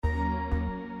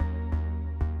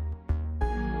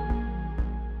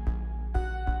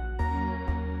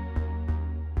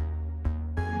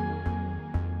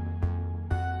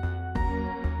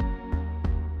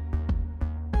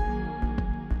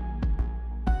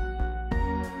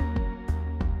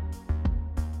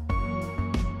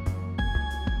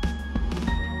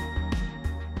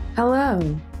Hello,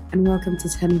 and welcome to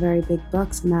 10 Very Big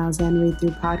Books, an Alexander Read Through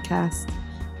podcast.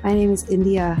 My name is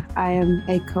India. I am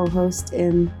a co-host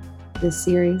in this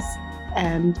series,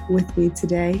 and with me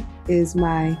today is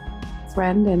my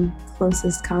friend and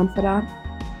closest confidant,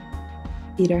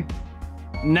 Peter.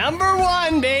 Number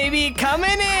one, baby, coming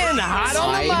in hot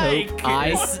on the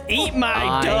mic. Eat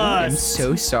my dust. I'm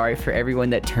so sorry for everyone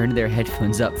that turned their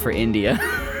headphones up for India.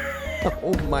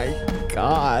 Oh my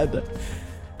god.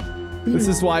 This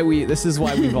is why we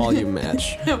volume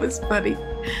match. That was funny.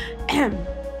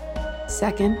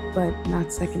 Second, but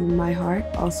not second in my heart,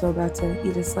 also about to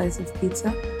eat a slice of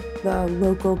pizza, the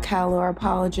local Calor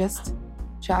apologist,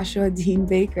 Joshua Dean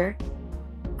Baker.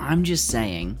 I'm just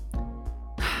saying,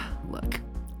 look,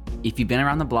 if you've been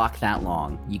around the block that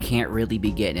long, you can't really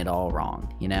be getting it all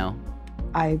wrong, you know?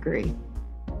 I agree.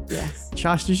 Yes.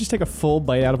 Josh, did you just take a full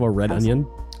bite out of a red onion?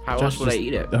 How Josh else would I just-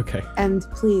 eat it? Okay. And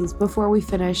please, before we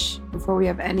finish, before we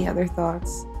have any other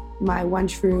thoughts, my one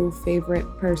true favorite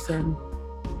person,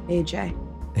 AJ.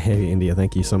 Hey, India,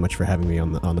 thank you so much for having me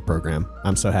on the program.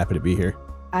 I'm so happy to be here.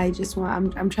 I just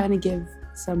want, I'm trying to give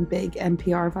some big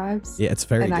NPR vibes. Yeah, it's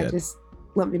very and good. I just,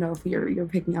 let me know if you're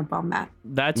picking up on that.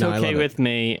 That's No, I okay love with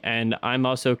me, and I'm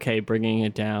also okay bringing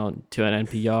it down to an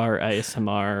NPR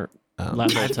ASMR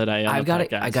level today on the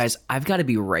podcast. Guys, I've got to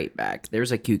be right back.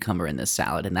 There's a cucumber in this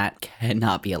salad, and that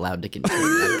cannot be allowed to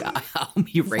continue. I'll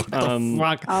be right back.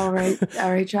 Fuck. All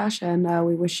right, Josh, and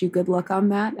we wish you good luck on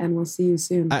that, and we'll see you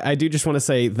soon. I do just want to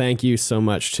say thank you so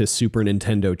much to Super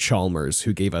Nintendo Chalmers,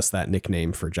 who gave us that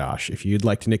nickname for Josh. If you'd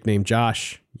like to nickname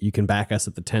Josh, you can back us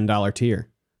at the $10 tier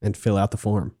and fill out the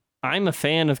form. I'm a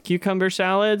fan of cucumber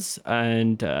salads,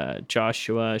 and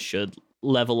Joshua should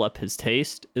level up his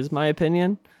taste, is my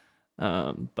opinion.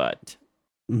 But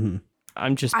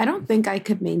I don't think I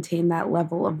could maintain that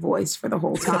level of voice for the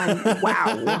whole time.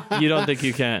 Wow. You don't think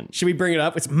you can? Should we bring it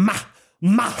up? It's ma.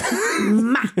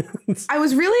 I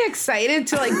was really excited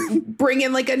to like bring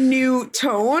in like a new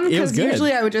tone, because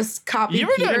usually I would just copy You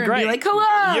were Peter doing and great. be like,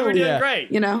 hello. You were doing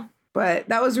great. You know, but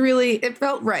that was really, it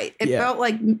felt right. It felt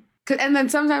like, and then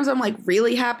sometimes I'm like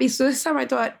really happy. So this time I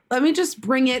thought, let's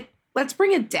bring it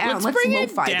down. Let's bring it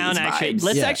lo-fi down, these actually. vibes.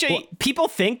 Let's people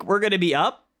think we're going to be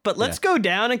up, but let's go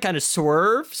down and kind of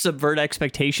subvert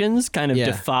expectations, kind of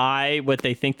defy what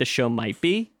they think the show might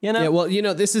be, you know? Yeah, well, you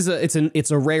know, this is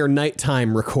it's a rare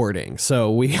nighttime recording,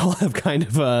 so we all have kind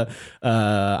of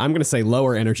I'm gonna say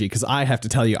lower energy, because I have to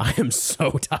tell you, I am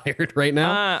so tired right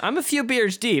now. I'm a few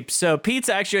beers deep, so Pete's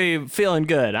actually feeling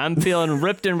good. I'm feeling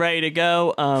ripped and ready to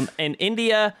go. And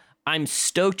India, I'm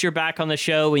stoked you're back on the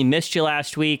show. We missed you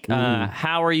last week.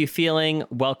 How are you feeling?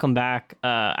 Welcome back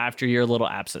after your little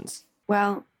absence.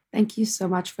 Well, thank you so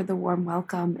much for the warm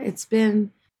welcome.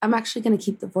 I'm actually going to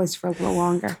keep the voice for a little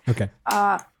longer. Okay.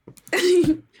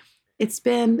 It's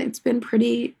been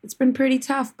pretty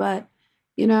tough, but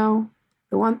you know,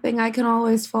 the one thing I can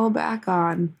always fall back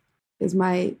on is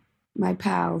my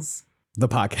pals. The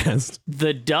podcast.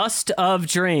 The dust of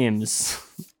dreams.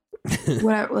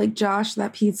 Like Josh,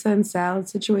 that pizza and salad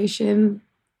situation,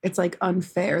 it's like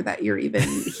unfair that you're even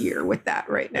here with that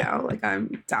right now. Like,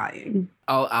 I'm dying.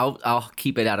 I'll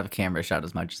keep it out of camera shot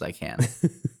as much as I can.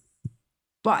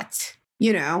 But,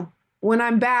 you know, when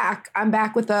I'm back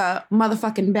with a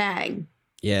motherfucking bang.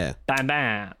 Yeah. Bam,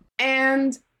 bam.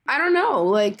 And I don't know,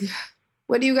 like,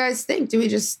 what do you guys think? Do we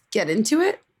just get into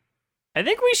it? I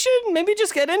think we should maybe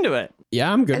just get into it.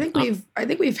 Yeah, I'm good. I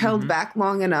think we've held back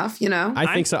long enough, you know?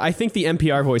 I think so. I think the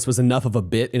NPR voice was enough of a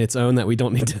bit in its own that we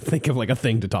don't need to think of like a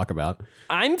thing to talk about.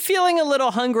 I'm feeling a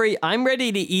little hungry. I'm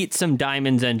ready to eat some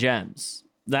diamonds and gems.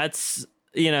 That's,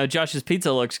 you know, Josh's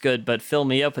pizza looks good, but fill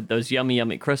me up with those yummy,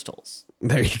 yummy crystals.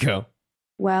 There you go.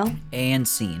 Well, And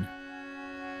scene.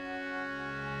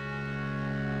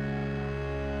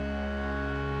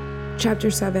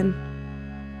 Chapter 7.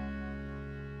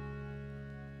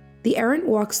 The errant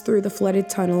walks through the flooded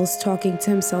tunnels, talking to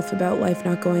himself about life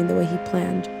not going the way he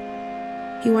planned.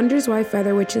 He wonders why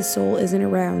Featherwitch's soul isn't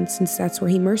around, since that's where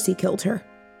he mercy killed her.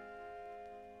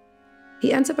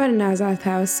 He ends up at a Nazath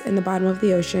house in the bottom of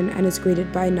the ocean and is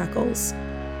greeted by Knuckles,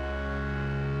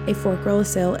 a Forkril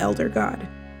Asail elder god,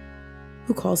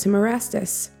 who calls him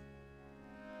Erastus.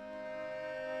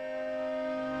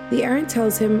 The errant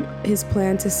tells him his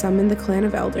plan to summon the clan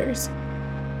of elders.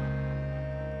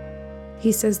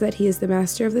 He says that he is the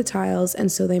master of the tiles,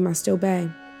 and so they must obey.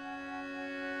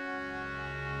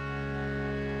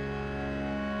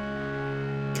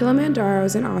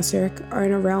 Kilimandaros and Osiric are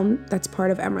in a realm that's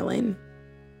part of Emerlane.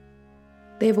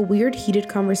 They have a weird, heated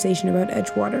conversation about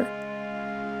Edgewater.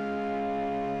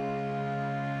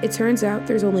 It turns out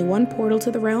there's only one portal to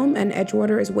the realm, and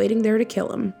Edgewater is waiting there to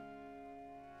kill him.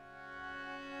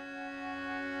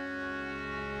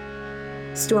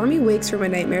 Stormy wakes from a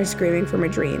nightmare screaming from a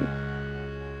dream.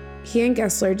 He and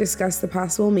Gessler discuss the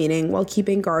possible meaning while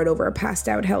keeping guard over a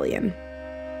passed-out Hellion.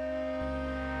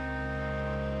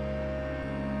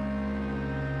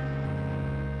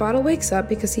 Bottle wakes up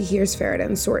because he hears Ferret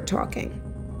and Sort talking.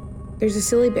 There's a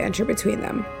silly banter between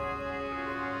them.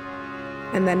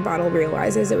 And then Bottle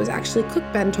realizes it was actually Cook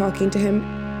Ben talking to him,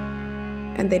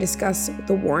 and they discuss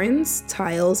the Warrens,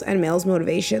 Tiles, and Mael's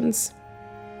motivations.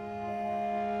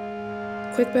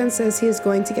 Quick Ben says he is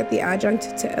going to get the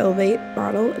adjunct to elevate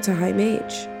Bottle to High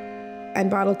Mage, and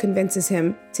Bottle convinces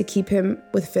him to keep him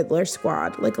with Fiddler's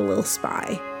squad like a little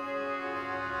spy.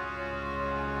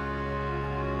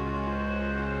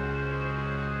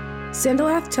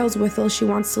 Sandalath tells Withel she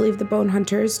wants to leave the Bone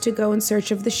Hunters to go in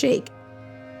search of the Sheikh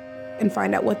and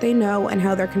find out what they know and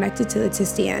how they're connected to the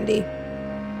Tistiandi.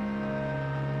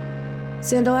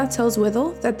 Sandalath tells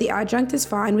Withel that the adjunct is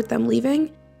fine with them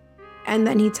leaving, and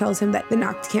then he tells him that the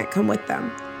Noct can't come with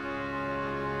them.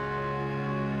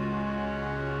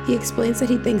 He explains that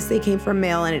he thinks they came from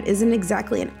Mael and it isn't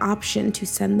exactly an option to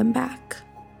send them back.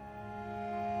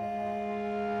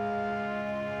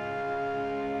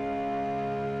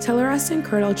 Telerast and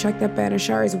Colonel check that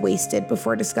Banishar is wasted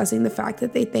before discussing the fact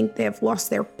that they think they have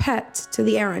lost their pet to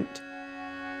the Errant.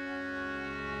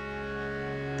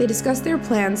 They discuss their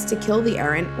plans to kill the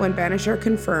Errant when Banishar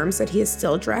confirms that he is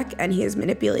still Drek and he is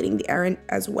manipulating the Errant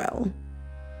as well.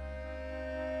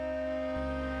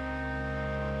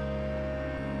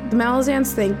 The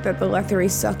Malazans think that the Lethari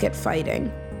suck at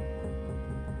fighting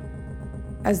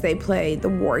as they play the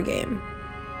war game.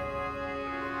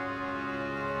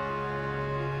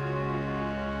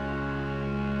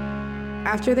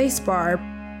 After they spar,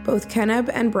 both Keneb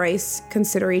and Bryce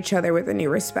consider each other with a new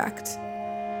respect.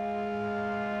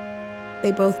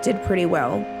 They both did pretty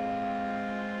well,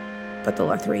 but the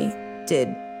Lethari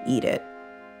did eat it.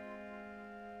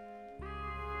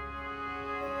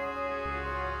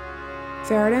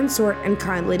 Ferret and Sort and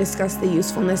Kindly discuss the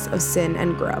usefulness of Sin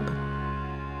and Grub.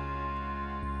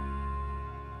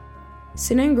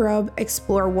 Sin and Grub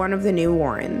explore one of the new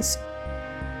Warrens.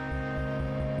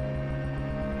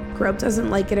 Grub doesn't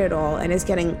like it at all and is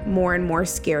getting more and more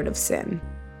scared of Sin.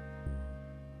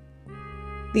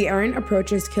 The Errant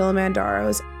approaches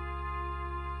Kilimandaros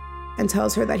and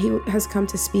tells her that he has come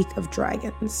to speak of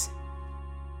dragons.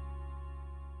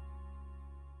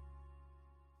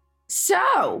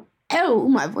 So,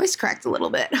 my voice cracked a little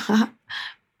bit.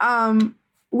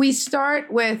 We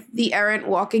start with the Errant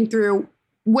walking through,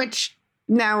 which,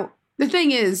 now, the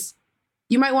thing is,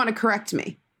 you might want to correct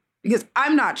me, because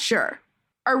I'm not sure.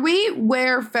 Are we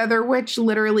where Featherwitch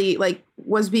literally,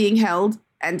 was being held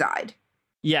and died?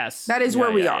 Yes. That is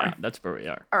where we are. Yeah, that's where we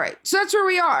are. All right. So that's where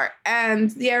we are. And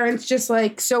the Errant's just,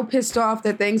 so pissed off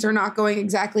that things are not going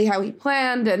exactly how he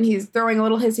planned, and he's throwing a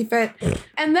little hissy fit.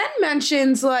 And then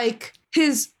mentions,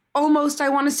 his almost, I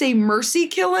want to say, mercy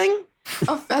killing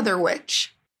of Featherwitch.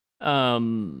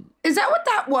 Is that what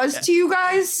that was to you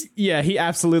guys? Yeah, he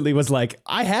absolutely was like,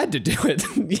 I had to do it.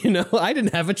 I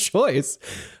didn't have a choice.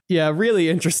 Yeah, really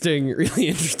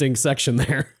interesting section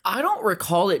there. I don't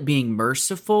recall it being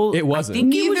merciful. It wasn't. I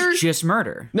think it was just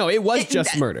murder. No, it was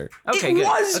just murder. Okay, it good.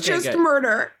 was Okay, just good.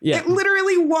 murder. Yeah. It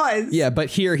literally was. Yeah, but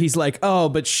here he's like, oh,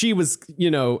 but she was,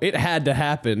 it had to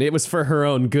happen. It was for her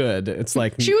own good. It's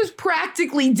like She was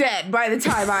practically dead by the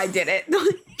time I did it.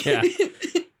 Yeah.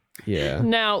 Yeah.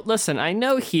 Now, listen, I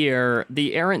know here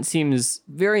the Errant seems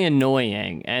very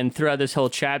annoying, and throughout this whole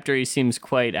chapter, he seems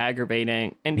quite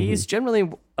aggravating, and he's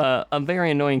generally a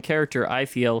very annoying character, I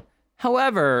feel.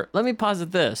 However, let me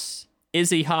posit this.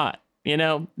 Is he hot?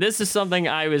 This is something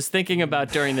I was thinking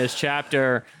about during this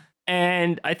chapter,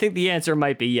 and I think the answer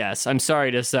might be yes. I'm sorry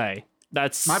to say.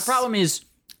 That's My problem is,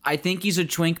 I think he's a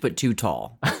twink, but too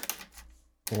tall.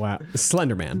 Wow.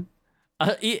 Slender Man.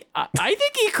 I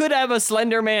think he could have a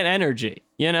Slender Man energy,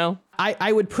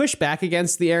 I would push back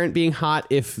against the Errant being hot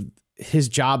if his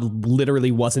job literally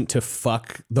wasn't to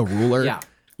fuck the ruler. Yeah.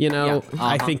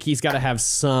 I think he's got to have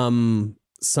some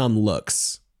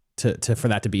looks to for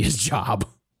that to be his job.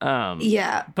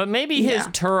 Yeah. But maybe his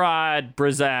Turad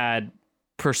Brazad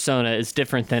persona is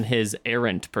different than his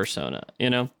Errant persona,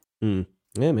 Yeah,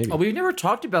 maybe. Oh, we've never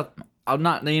talked about. I'm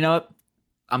not. You know what?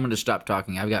 I'm going to stop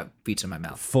talking. I've got pizza in my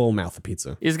mouth. Full mouth of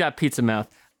pizza. He's got pizza mouth.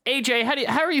 AJ,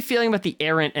 how are you feeling about the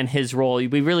Errant and his role?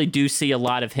 We really do see a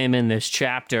lot of him in this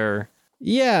chapter.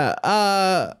 Yeah,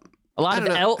 a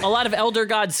lot of Elder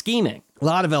God scheming. A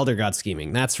lot of Elder God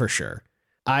scheming, that's for sure.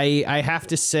 I have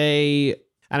to say,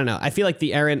 I don't know. I feel like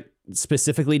the Errant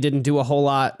specifically didn't do a whole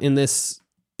lot in this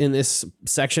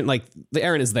section. Like, the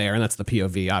Errant is there, and that's the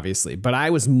POV, obviously. But I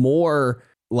was more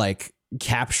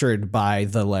captured by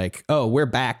the like, oh, we're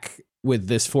back with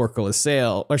this forkless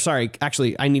sail. Or sorry,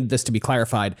 actually, I need this to be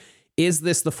clarified. Is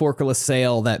this the forkless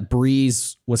sail that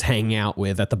Breeze was hanging out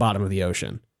with at the bottom of the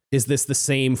ocean? Is this the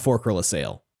same forkless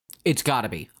sail? It's gotta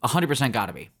be 100%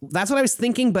 gotta be. That's what I was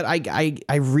thinking, but I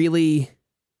really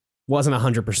wasn't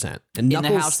 100%. And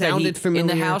Knuckles sounded familiar. In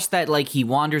the house that like he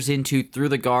wanders into through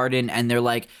the garden, and they're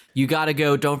like, "You gotta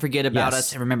go. Don't forget about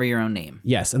us, and remember your own name."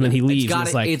 Yes, and then he leaves.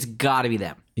 It's gotta be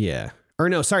them. Yeah. Or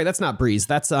no, sorry, that's not Breeze.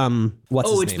 That's what's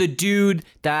his it's name? the dude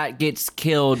that gets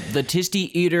killed, the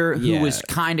Tisty Eater, who was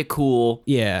kind of cool.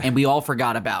 Yeah. And we all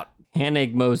forgot about.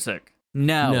 Hanig Mosik.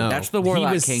 No, that's the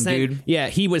Warlock King, dude. Yeah,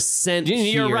 he was sent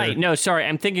You're here. right. No, sorry.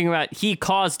 I'm thinking about he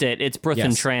caused it. It's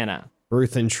Bruthen Trana.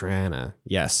 Bruthen Trana.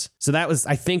 Yes. So that was,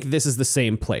 I think this is the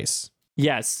same place.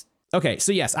 Yes. Okay,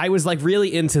 so yes, I was like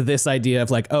really into this idea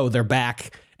of like, oh, they're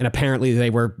back, and apparently they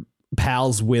were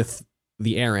pals with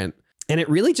the Errant. And it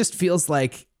really just feels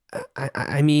like,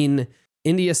 I mean,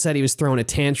 India said he was throwing a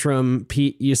tantrum.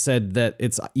 Pete, you said that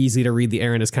it's easy to read the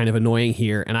Errant as kind of annoying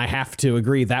here. And I have to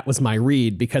agree, that was my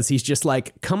read, because he's just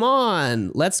like, come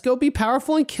on, let's go be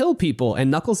powerful and kill people. And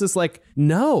Knuckles is like,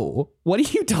 no, what are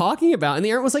you talking about? And the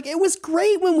Errant was like, it was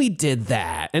great when we did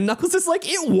that. And Knuckles is like,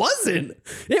 it wasn't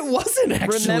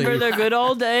actually. Remember the good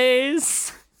old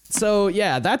days? So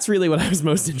yeah, that's really what I was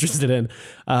most interested in.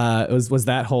 Was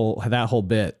that whole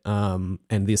bit, and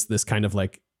this kind of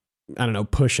like, I don't know,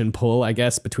 push and pull, I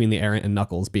guess, between the Errant and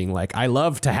Knuckles being like, I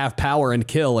love to have power and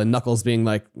kill, and Knuckles being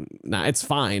like, nah, it's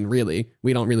fine, really.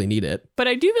 We don't really need it. But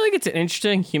I do feel like it's an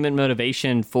interesting human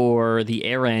motivation for the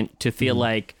Errant to feel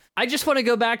like, I just want to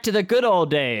go back to the good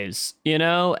old days, you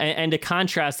know, and to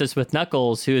contrast this with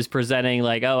Knuckles, who is presenting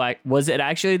like, oh, was it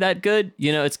actually that good?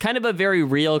 You know, it's kind of a very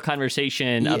real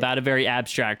conversation about a very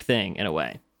abstract thing in a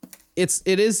way.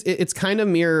 It's kind of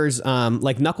mirrors,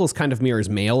 like Knuckles kind of mirrors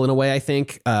Male in a way, I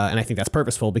think. And I think that's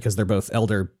purposeful because they're both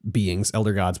elder beings,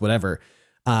 elder gods, whatever.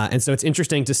 And so it's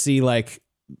interesting to see like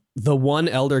the one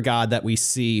elder god that we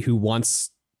see who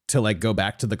wants to like go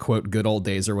back to the quote good old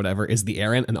days or whatever is the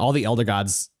Errant, and all the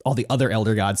other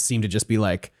elder gods seem to just be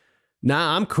like,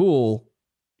 nah, I'm cool.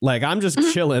 Like I'm just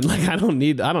chilling. Like I don't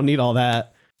need all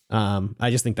that. I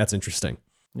just think that's interesting.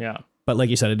 Yeah. But like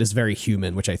you said, it is very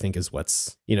human, which I think is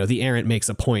what's, you know, the Errant makes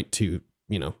a point to,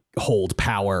 you know, hold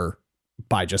power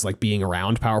by just like being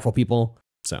around powerful people.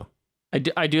 So I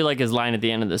do like his line at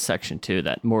the end of this section too,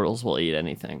 that mortals will eat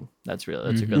anything. That's a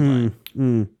good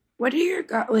line. What are your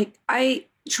like? I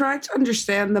try to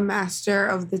understand the master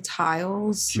of the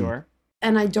tiles. Sure.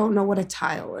 And I don't know what a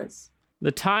tile is.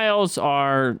 The tiles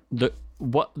are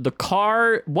what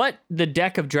the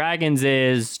deck of dragons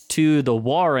is to the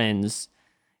Warrens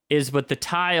is what the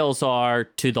tiles are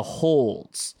to the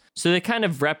holds. So they kind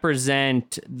of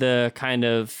represent the kind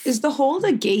of... Is the hold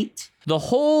a gate? The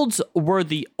holds were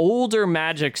the older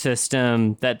magic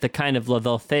system that the kind of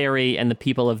Lotharii and the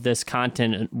people of this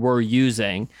continent were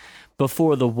using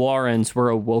before the Warrens were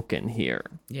awoken here.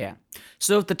 Yeah.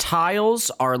 So if the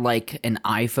tiles are like an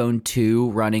iPhone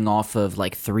 2 running off of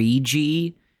like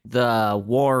 3G, the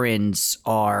Warrens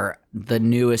are the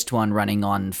newest one running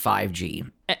on 5G.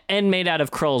 And made out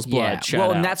of Krull's blood. Yeah.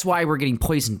 Well, and that's why we're getting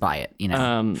poisoned by it, you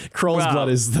know. Krull's blood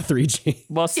is the 3G.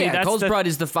 Well, see, yeah, Krull's blood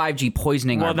is the 5G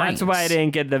poisoning our brains. That's why I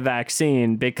didn't get the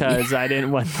vaccine, because I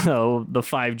didn't want the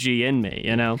 5G in me,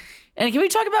 you know? And can we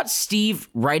talk about Steve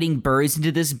writing birds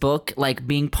into this book, like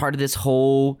being part of this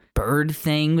whole bird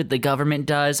thing that the government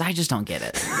does? I just don't get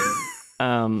it.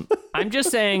 I'm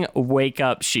just saying, wake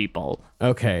up, sheeple.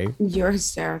 Okay. You're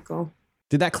hysterical.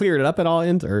 Did that clear it up at all,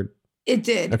 Int, or? It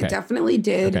did. Okay. It definitely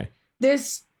did. Okay.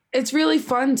 It's really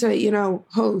fun to, you know,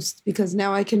 host, because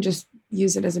now I can just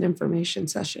use it as an information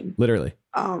session. Literally.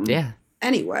 Yeah.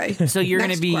 Anyway. So you're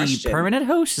going to be permanent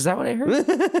host? Is that what I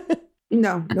heard?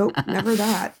 Nope, never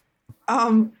that.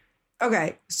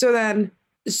 Okay. So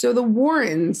the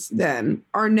Warrens then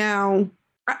are now,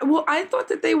 well, I thought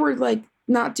that they were like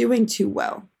not doing too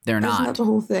well. They're not. Isn't that the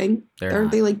whole thing?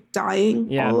 Aren't they like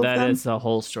dying? Yeah, all of that them? is the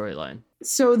whole storyline.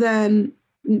 So then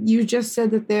you just said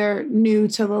that they're new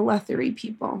to the Lotharii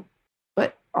people,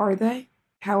 but are they?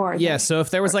 How are they? Yeah, so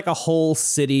if there was like a whole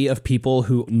city of people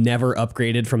who never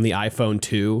upgraded from the iPhone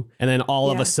 2, and then all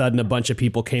of a sudden a bunch of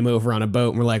people came over on a boat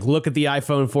and were like, look at the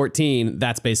iPhone 14,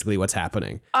 that's basically what's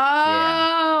happening.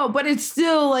 Oh, but it's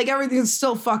still like everything's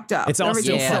still fucked up. It's all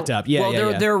still fucked up. Yeah,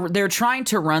 well, they're trying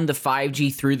to run the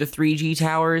 5G through the 3G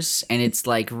towers, and it's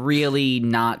like really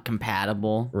not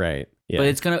compatible. Right. Yeah. But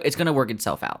it's gonna work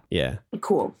itself out. Yeah.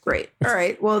 Cool. Great. All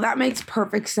right. Well, that makes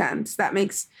perfect sense. That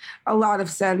makes a lot of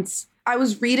sense. I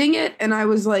was reading it and I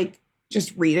was like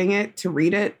just reading it to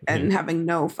read it and having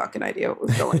no fucking idea what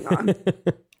was going on.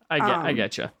 I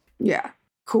get you. Yeah.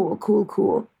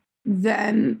 Cool.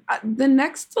 Then the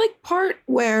next like part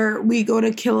where we go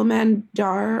to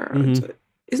Kilimanjaro.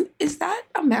 Is that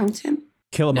a mountain?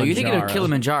 No, you're thinking of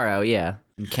Kilimanjaro, yeah,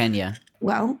 in Kenya.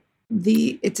 Well,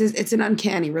 it's an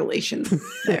uncanny relation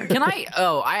there.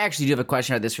 I actually do have a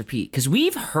question about this for Pete, because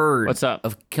we've heard What's up?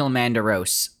 of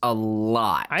Kilimanjaros a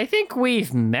lot. I think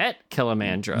we've met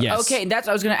Kilimanjaro. Yes. Okay, that's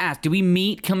what I was going to ask. Did we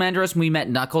meet Kilimanjaros when we met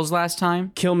Knuckles last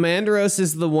time? Kilimanjaros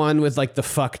is the one with like the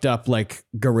fucked up like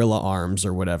gorilla arms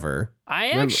or whatever. We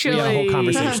had a whole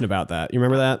conversation about that. You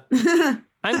remember that?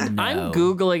 I'm No.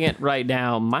 Googling it right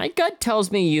now. My gut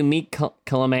tells me you meet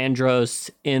Kilimanjaros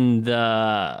in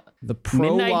the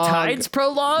prologue. Midnight Tides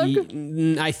prologue.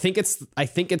 I think it's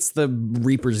the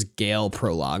Reaper's Gale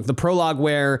prologue. The prologue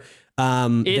where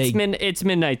It's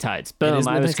Midnight Tides. Boom, is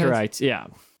I was Midnight Tides? correct. Yeah.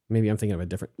 maybe I'm thinking of a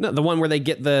different. No, the one where they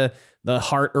get the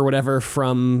heart or whatever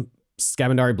from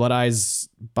Scavendari Blood Eye's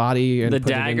body and The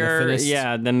put it in the dagger, Finnest.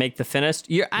 yeah, then make the Finnest.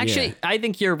 You're actually, Yeah. I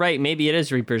think you're right. Maybe it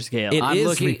is Reaper's Gale. It is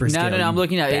looking, Reaper's no, Gale, I'm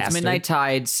looking at it. It's bastard. Midnight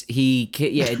Tides. He's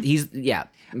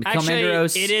Actually,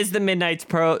 Kilimanjaros. it is the Midnight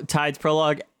Tides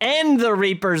prologue and the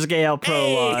Reaper's Gale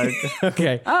prologue.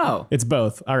 Okay. Oh, It's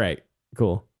both. All right.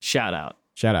 Cool. Shout out.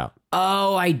 Shout out.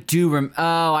 I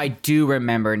do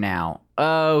remember now.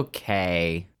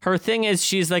 Okay. Her thing is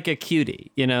she's like a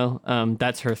cutie, you know?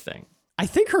 That's her thing. I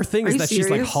think her thing is you that she's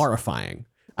like serious? horrifying.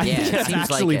 I Yeah, think it that's seems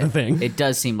actually like the it. thing. It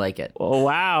does seem like it. Oh,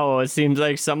 wow. It seems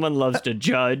like someone loves to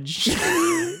judge.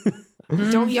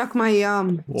 Don't yuck my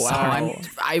yum. Wow.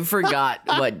 I forgot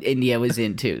what India was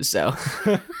into, so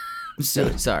I'm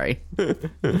so sorry.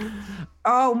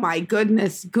 Oh my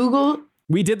goodness. Google,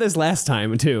 We did this last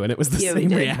time too, and it was the Yeah, we same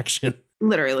did. reaction.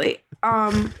 literally.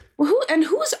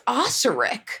 Who's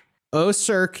Osiric?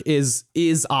 Osurk is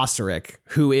Osiric,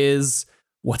 who is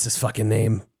what's his fucking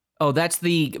name? Oh, that's do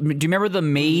you remember the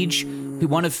mage,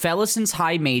 one of Felison's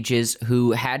high mages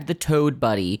who had the toad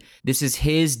buddy? This is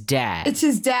his dad. It's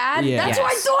his dad? Yeah. That's who I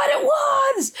Yes. thought it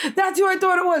was. That's who I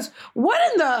thought it was. What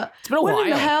in the been a what in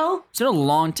the while. hell? It's been a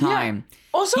long time.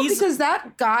 Also, He's- because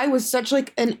that guy was such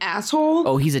like an asshole.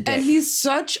 Oh, he's a dick. And he's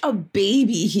such a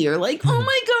baby here. Like, oh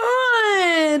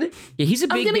my god, Yeah, he's a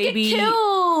I'm big gonna baby. get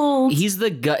killed. He's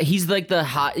He's like the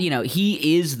hot.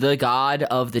 He is the god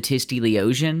of the Tisti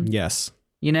Leosian. Yes.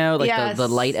 Like Yes. the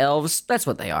light elves. That's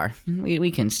what they are. We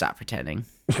can stop pretending.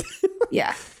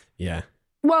 Yeah. Yeah.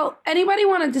 Well, anybody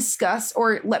want to discuss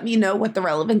or let me know what the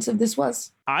relevance of this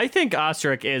was? I think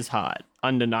Osric is hot,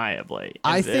 undeniably.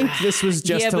 I think this was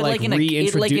just to but like in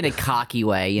reintroduce. a cocky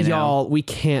way. Y'all, we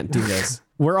can't do this.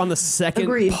 We're on the second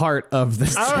Agreed. part of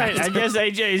this. All right, chapter. I guess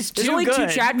AJ's too There's only good.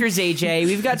 2 chapters, AJ.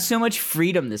 We've got so much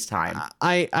freedom this time.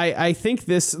 I think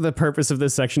the purpose of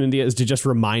this section, India, is to just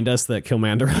remind us that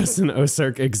Kilimanjaros and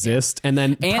Osurk exist, and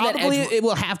then And that probably Edge- it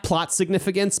will have plot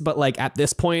significance, but like at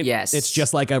this point, Yes. it's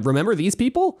just like remember these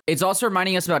people? It's also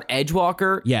reminding us about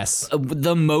Edgewalker. Yes.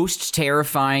 The most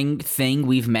terrifying thing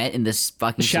we've met in this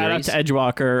fucking Shout out series. to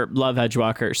Edgewalker. Love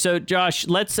Edgewalker. So, Josh,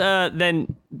 let's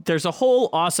then there's a whole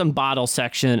awesome bottle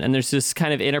section, and there's this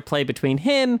kind of interplay between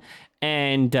him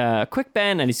and Quick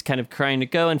Ben, and he's kind of trying to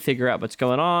go and figure out what's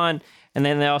going on. And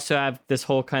then they also have this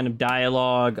whole kind of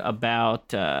dialogue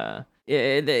about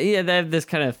they have this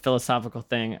kind of philosophical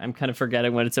thing. I'm kind of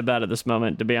forgetting what it's about at this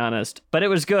moment, to be honest. But it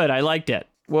was good. I liked it.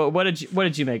 What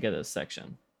did you make of this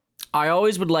section? I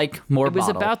always would like more It was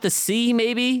bottle. about the sea,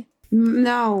 maybe.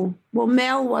 No. Well,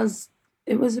 male was.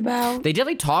 It was about. They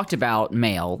definitely talked about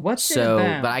male. What's it so,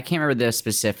 about? but I can't remember the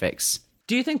specifics.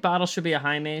 Do you think Bottle should be a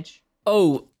high mage?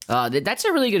 Oh, that's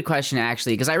a really good question,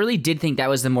 actually, because I really did think that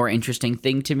was the more interesting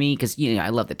thing to me, because, I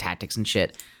love the tactics and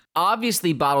shit.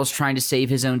 Obviously, Bottle's trying to save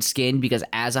his own skin, because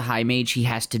as a high mage, he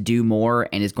has to do more,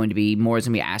 and is going to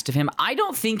be asked of him. I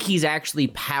don't think he's actually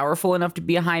powerful enough to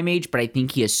be a high mage, but I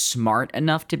think he is smart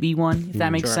enough to be one, if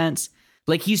that makes sense.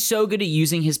 Like, he's so good at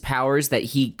using his powers that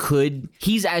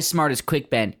he's as smart as Quick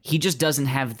Ben. He just doesn't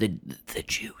have the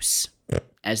juice,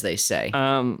 as they say.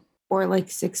 Or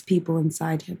like 6 people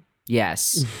inside him.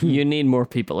 Yes. You need more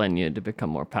people in you to become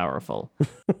more powerful.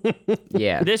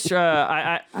 Yeah. This,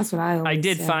 That's what I always I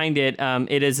did say. find it.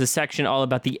 It is a section all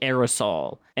about the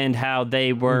aerosol and how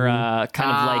they were kind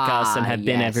of like us and have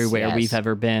been yes, everywhere yes. we've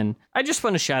ever been. I just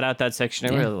want to shout out that section.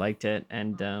 I really liked it.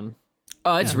 And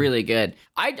Oh, it's really good.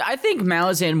 I think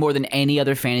Malazan, more than any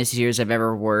other fantasy series I've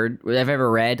ever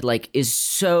read, like, is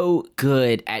so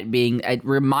good at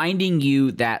reminding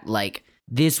you that, like,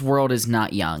 this world is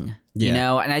not young.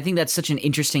 Yeah. And I think that's such an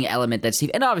interesting element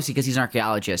and obviously because he's an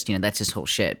archaeologist, that's his whole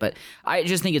shit. But I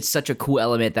just think it's such a cool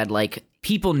element that, like,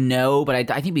 people know,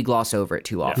 but I think we gloss over it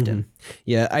too often.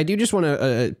 Yeah, I do just want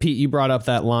to, Pete, you brought up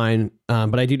that line,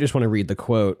 but I do just want to read the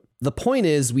quote. The point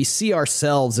is, we see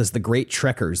ourselves as the great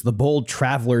trekkers, the bold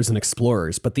travelers and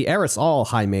explorers, but the Eris all,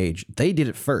 High Mage, they did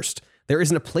it first. There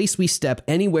isn't a place we step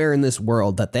anywhere in this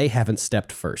world that they haven't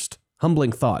stepped first.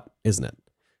 Humbling thought, isn't it?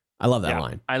 I love that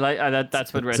line. I like that.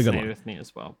 That's what resonated with me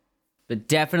as well. But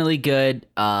definitely good.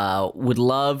 Would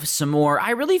love some more.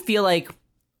 I really feel like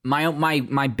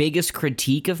my biggest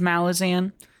critique of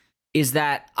Malazan is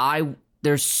that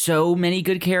there's so many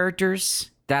good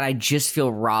characters that I just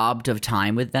feel robbed of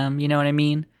time with them. You know what I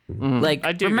mean? Like,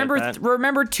 I do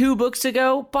remember 2 books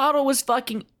ago, Bottle was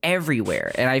fucking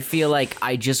everywhere, and I feel like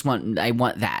I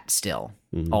want that still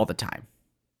all the time.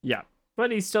 Yeah,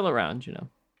 but he's still around, you know.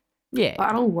 Yeah,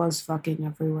 Bottle was fucking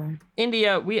everywhere.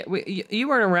 India, you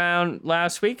weren't around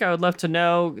last week. I would love to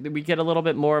know. We get a little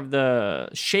bit more of the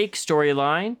Shake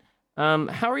storyline.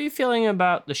 How are you feeling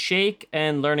about the Shake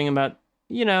and learning about,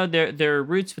 you know, their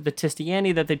roots with the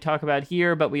Tistiani that they talk about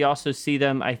here, but we also see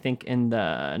them, I think, in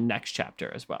the next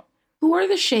chapter as well. Who are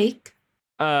the Shake?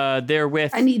 They're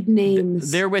with. I need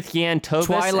names. They're with Yan Tovis.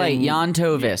 Twilight, Yan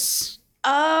Tovis.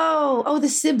 Oh, the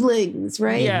siblings,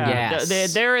 right? Yeah,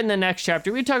 Yes. they're in the next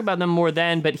chapter. We talk about them more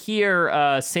then, but here,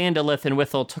 Sandalith and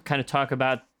Withel kind of talk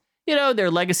about, you know,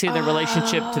 their legacy and their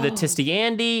relationship to the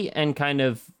Tistiandi and kind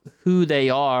of who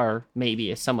they are,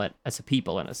 maybe somewhat as a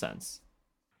people in a sense.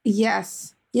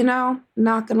 Yes. You know,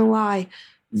 not gonna lie,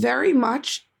 very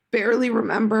much barely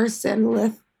remember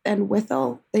Sandalith and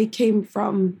Withel. They came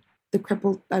from the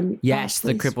crippled. Yes,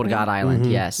 the place, crippled right? god island.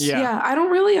 Yes. Yeah. I don't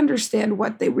really understand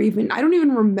what they were even. I don't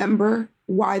even remember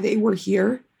why they were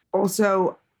here.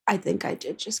 Also, I think I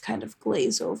did just kind of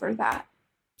glaze over that.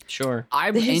 Sure.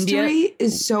 The history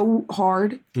is so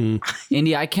hard.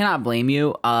 India, I cannot blame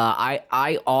you.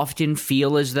 I often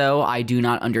feel as though I do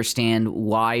not understand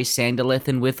why Sandalith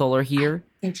and Withel are here.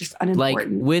 They're just Like,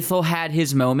 unimportant. Withel had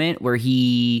his moment where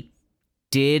he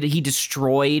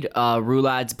destroyed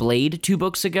Rulad's blade 2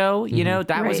 books ago. You know,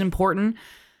 that was Right. important.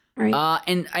 right.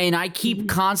 And I keep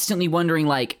constantly wondering,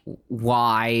 like,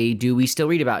 why do we still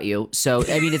read about you? So,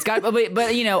 I mean, it's got,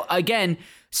 but you know, again,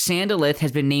 Sandalith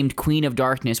has been named Queen of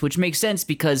Darkness, which makes sense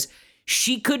because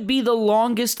she could be the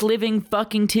longest living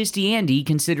fucking Tistiandi,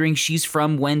 considering she's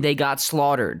from when they got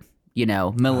slaughtered, you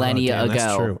know, millennia ago.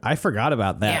 That's true. I forgot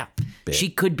about that. Yeah. She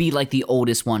could be like the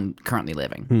oldest one currently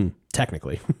living.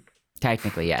 Technically.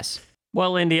 Technically, yes.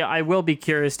 Well, India, I will be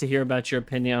curious to hear about your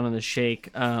opinion on the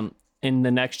Shake in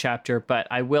the next chapter, but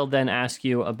I will then ask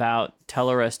you about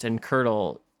Tellarist and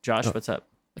Curdle. Josh, what's up?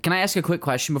 Can I ask a quick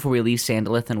question before we leave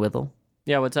Sandalith and Withel?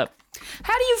 Yeah, what's up?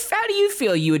 How do you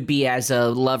feel you would be as a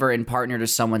lover and partner to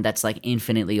someone that's like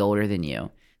infinitely older than you?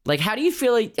 Like, how do you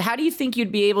think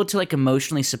you'd be able to like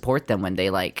emotionally support them when they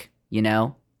like, you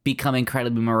know, become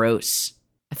incredibly morose?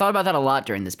 I thought about that a lot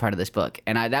during this part of this book,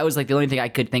 and that was like the only thing I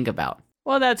could think about.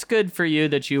 Well, that's good for you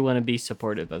that you want to be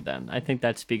supportive of them. I think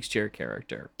that speaks to your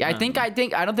character. Yeah, I don't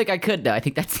think I could though. I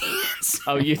think that's the answer.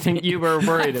 Oh, you think you were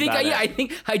worried about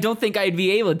it? I don't think I'd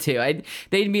be able to.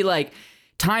 They'd be like,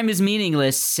 time is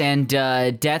meaningless and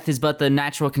death is but the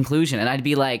natural conclusion, and I'd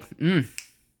be like,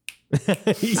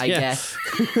 I guess.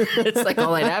 It's like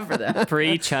all I'd have for them.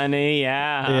 Preach, honey.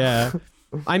 Yeah. Yeah.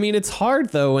 I mean, it's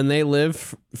hard though when they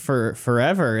live for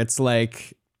forever. It's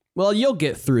like, well, you'll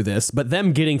get through this, but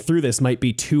them getting through this might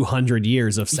be 200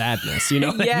 years of sadness. You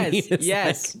know what I mean? It's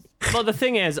yes. Well, the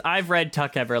thing is, I've read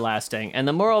Tuck Everlasting, and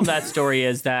the moral of that story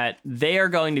is that they are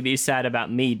going to be sad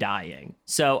about me dying.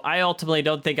 So I ultimately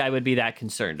don't think I would be that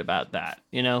concerned about that,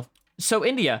 you know? So,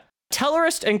 India,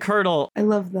 Tellarist and Curdle, I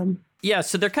love them. yeah,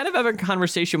 so they're kind of having a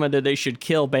conversation whether they should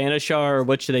kill Banishar or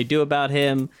what should they do about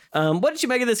him. What did you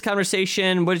make of this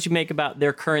conversation? What did you make about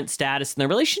their current status and their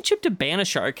relationship to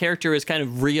Banishar, a character who has kind of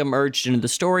reemerged into the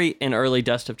story in early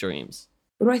Dust of Dreams?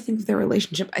 What do I think of their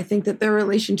relationship? I think that their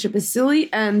relationship is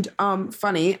silly and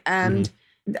funny, and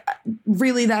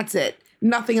really that's it.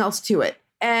 Nothing else to it.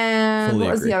 And Fully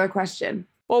what was agree. the other question?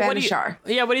 Well, Banishar.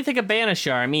 What do you think of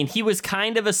Banishar? I mean, he was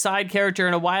kind of a side character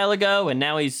in a while ago, and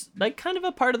now he's like kind of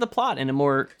a part of the plot in a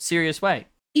more serious way.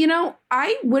 You know,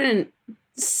 I wouldn't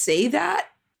say that,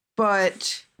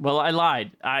 but Well, I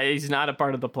lied. He's not a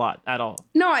part of the plot at all.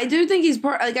 no, I do think he's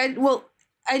part. Like,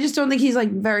 I just don't think he's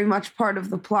like very much part of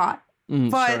the plot.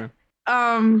 But Sure.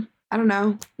 I don't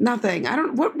know. Nothing. I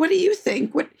don't. What do you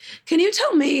think? What can you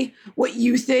tell me? What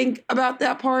you think about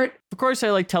that part? Of course,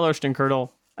 I like Tellarist and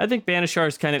Curdle. I think Banishar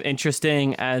is kind of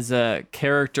interesting as a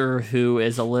character who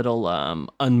is a little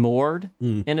unmoored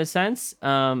in a sense,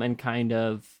 and kind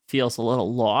of feels a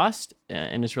little lost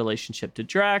in his relationship to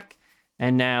Drac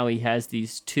and now he has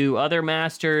these 2 other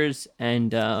masters,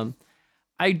 and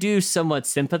I do somewhat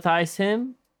sympathize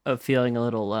him of feeling a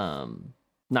little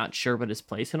not sure what his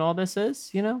place in all this is,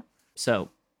 you know? So,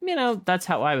 you know, that's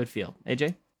how I would feel.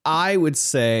 AJ? I would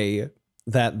say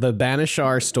that the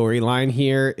Banishar storyline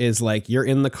here is like you're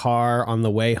in the car on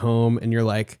the way home and you're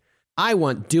like, I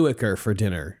want Duiker for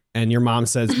dinner. And your mom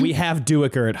says, we have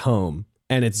Duiker at home.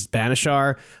 And it's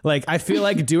Banishar. Like, I feel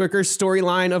like Duiker's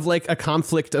storyline of like a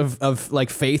conflict of like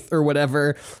faith or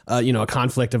whatever, you know, a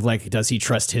conflict of like, does he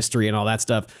trust history and all that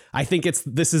stuff? I think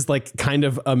this is like kind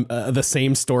of the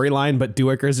same storyline, but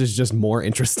Duiker's is just more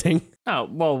interesting. Oh,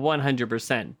 well,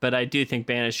 100%. But I do think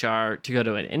Banishar, to go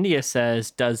to what India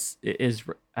says,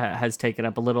 has taken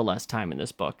up a little less time in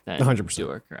this book than 100%.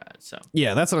 Duiker has. So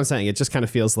Yeah, that's what I'm saying. It just kind of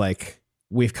feels like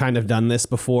we've kind of done this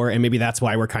before, and maybe that's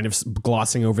why we're kind of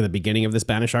glossing over the beginning of this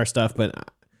Banishar stuff. But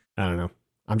I don't know.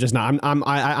 I'm just not.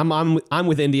 I'm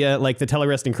with India. Like the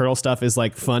Telerest and Curl stuff is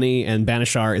like funny, and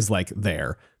Banishar is like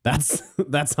there.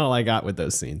 That's all I got with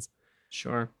those scenes.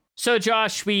 Sure. So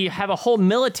Josh, we have a whole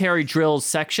military drills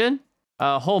section,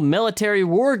 a whole military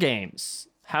war games.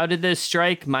 How did this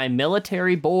strike my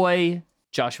military boy,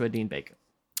 Joshua Dean Baker?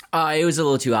 It was a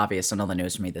little too obvious on all the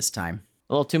news for me this time.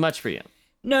 A little too much for you.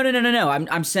 No.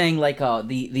 I'm saying like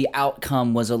the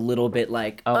outcome was a little bit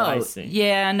like, I see.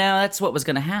 Yeah, no, that's what was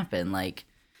gonna happen. Like,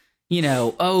 you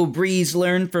know, Breeze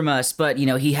learned from us, but you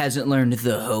know he hasn't learned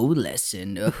the whole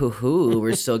lesson.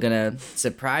 We're still gonna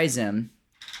surprise him.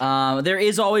 There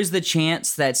is always the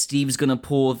chance that Steve's gonna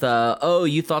pull the,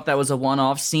 you thought that was a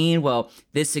one-off scene? Well,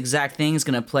 this exact thing is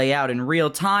gonna play out in real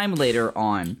time later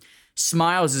on.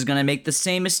 Smiles is going to make the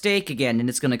same mistake again, and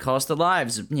it's going to cost the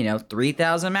lives of,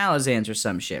 3,000 Malazans or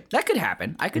some shit. That could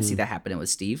happen. I could see that happening with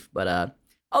Steve, but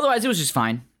otherwise it was just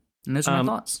fine. And those are my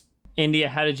thoughts. India,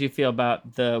 how did you feel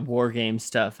about the war game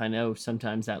stuff? I know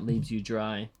sometimes that leaves you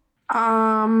dry.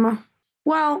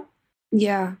 Well,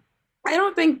 yeah. I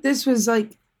don't think this was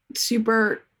like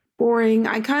super boring.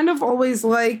 I kind of always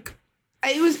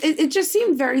it just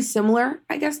seemed very similar,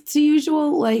 I guess, to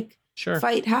usual, like, Sure.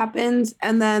 Fight happens,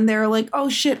 and then they're like, "Oh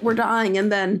shit, we're dying," and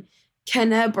then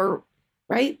Keneb or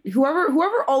right,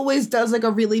 whoever always does like a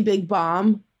really big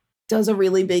bomb, does a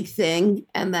really big thing,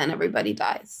 and then everybody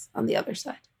dies on the other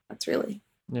side. That's really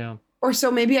Or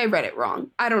so maybe I read it wrong.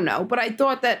 I don't know, but I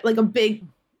thought that like a big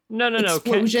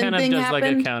explosion thing does happened.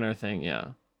 like a counter thing, yeah.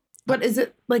 But is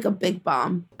it like a big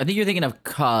bomb? I think you're thinking of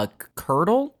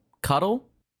Cuddle.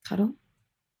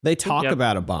 They talk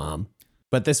about a bomb.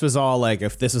 But this was all like,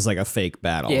 if this is like a fake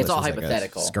battle. Yeah, it's this all was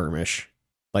hypothetical. Like a skirmish.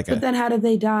 But then how did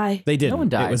they die? They didn't. No one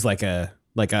died. It was like a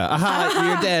aha,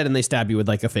 you're dead, and they stab you with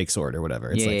like a fake sword or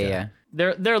whatever. It's Yeah.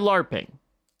 They're LARPing.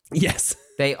 Yes.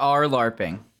 They are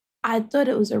LARPing. I thought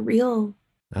it was a real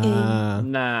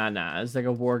game. Nah. It's like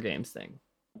a war games thing.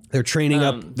 They're training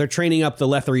up the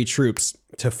Lethery troops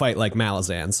to fight like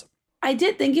Malazans. I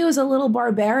did think it was a little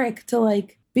barbaric to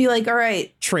like be like, all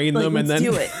right, train like, them and then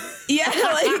do it. Yeah,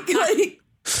 like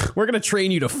we're gonna train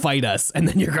you to fight us, and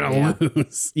then you're gonna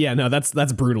lose. Yeah, no,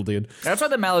 that's brutal, dude. That's why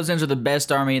the Malazans are the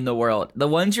best army in the world. The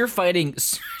ones you're fighting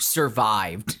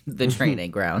survived the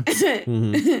training ground.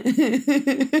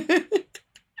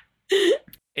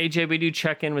 AJ, we do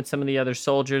check in with some of the other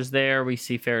soldiers there. We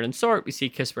see Ferret Sort, we see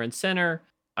Kisper and Sinner.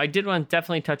 I did want to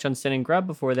definitely touch on Sin and Grub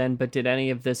before then, but did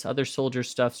any of this other soldier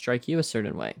stuff strike you a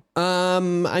certain way? I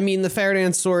mean, the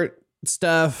Faradan Sort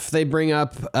stuff, they bring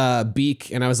up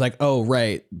Beak, and I was like, oh,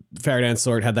 right. Faradan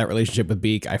Sort had that relationship with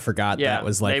Beak. I forgot that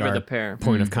was like our the pair.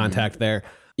 Point of contact there.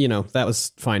 You know, that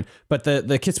was fine. But the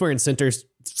Kisper and Sinter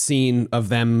scene of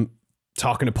them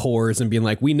talking to Pores and being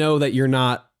like, we know that you're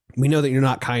not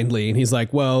kindly. And he's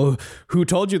like, well, who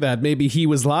told you that? Maybe he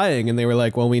was lying. And they were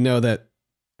like, well, we know that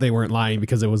they weren't lying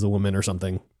because it was a woman or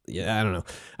something. Yeah, I don't know.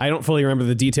 I don't fully remember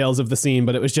the details of the scene,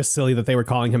 but it was just silly that they were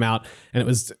calling him out. And it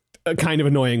was kind of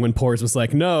annoying when Pores was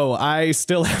like, no, I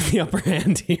still have the upper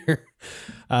hand here.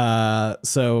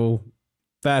 So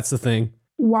that's the thing.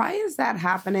 Why is that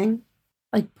happening?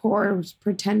 Like Pores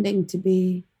pretending to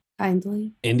be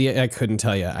kindly? India, I couldn't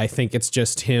tell you. I think it's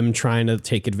just him trying to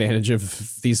take advantage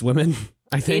of these women.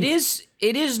 I think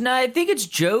it is not. I think it's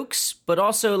jokes, but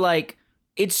also like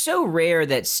it's so rare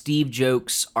that Steve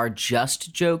jokes are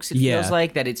just jokes. It feels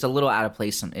like that it's a little out of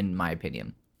place in my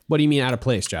opinion. What do you mean out of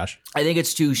place, Josh? I think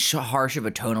it's too harsh of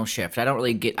a tonal shift. I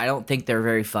don't think they're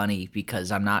very funny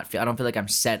because I don't feel like I'm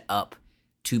set up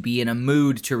to be in a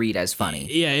mood to read as funny.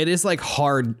 Yeah, it is like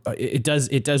hard. It does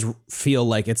feel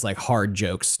like it's like hard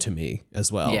jokes to me as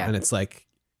well. Yeah. And it's like,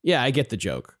 yeah, I get the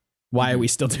joke. Why are we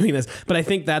still doing this? But I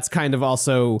think that's kind of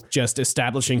also just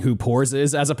establishing who Pores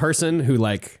is as a person who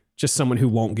like just someone who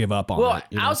won't give up on Well, it.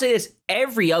 You know? I'll say this.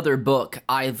 Every other book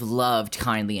I've loved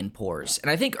kindly in pores.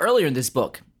 And I think earlier in this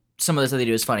book, some of the stuff they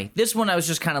do is funny. This one I was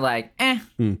just kind of like,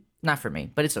 not for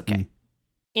me, but it's okay.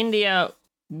 India,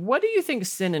 what do you think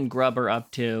Sin and Grub are up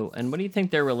to? And what do you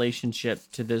think their relationship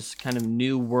to this kind of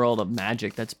new world of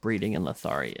magic that's breeding in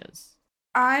Lethari is?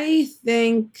 I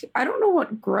don't know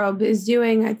what Grub is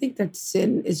doing. I think that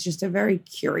Sin is just a very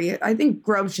curious. I think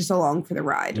Grub's just along for the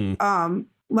ride.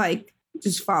 Like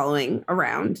just following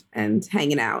around and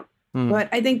hanging out. But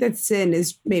I think that Sin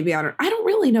is maybe, I don't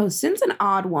really know. Sin's an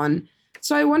odd one.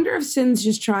 So I wonder if Sin's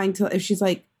just if she's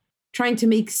like trying to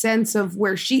make sense of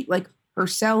where she, like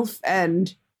herself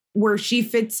and where she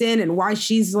fits in and why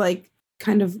she's like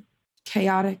kind of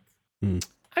chaotic.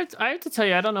 I have to tell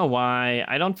you, I don't know why.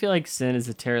 I don't feel like Sin is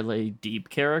a terribly deep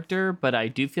character, but I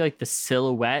do feel like the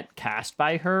silhouette cast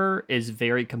by her is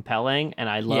very compelling, and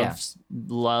I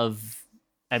love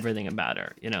everything about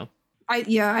her, you know?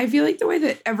 I feel like the way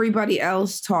that everybody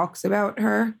else talks about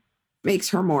her makes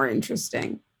her more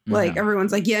interesting. Like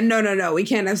everyone's like, yeah, no, we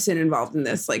can't have Sin involved in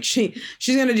this. Like she's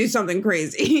gonna do something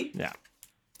crazy. Yeah.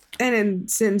 And then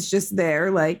Sin's just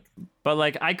there, like. But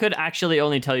like, I could actually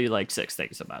only tell you like 6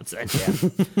 things about Sin.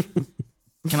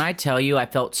 Can I tell you, I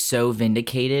felt so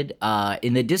vindicated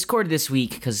in the Discord this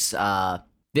week because while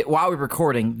we're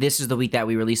recording, this is the week that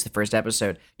we released the first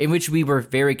episode, in which we were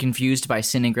very confused by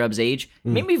Sin and Grub's age.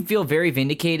 Made me feel very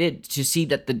vindicated to see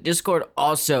that the Discord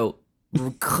also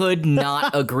could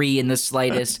not agree in the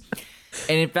slightest.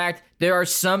 And in fact, there are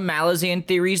some Malazan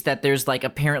theories that there's like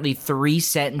apparently 3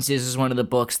 sentences is one of the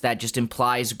books that just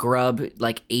implies Grub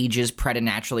like ages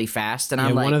preternaturally fast. And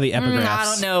I'm like, one of the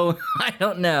epigraphs. I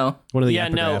don't know. One of the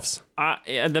epigraphs.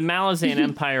 The Malazan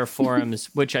Empire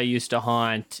forums, which I used to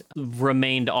haunt,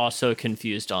 remained also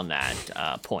confused on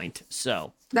that point.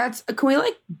 So can we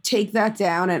like take that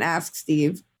down and ask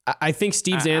Steve? I think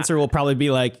Steve's answer will probably be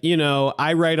like,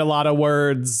 I write a lot of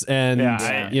words and,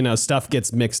 stuff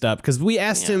gets mixed up. Because we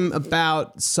asked him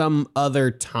about some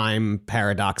other time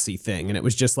paradoxy thing. And it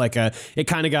was just like it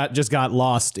kind of got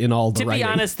lost in all the writing. To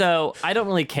be honest, though, I don't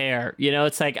really care.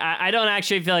 It's like I don't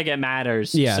actually feel like it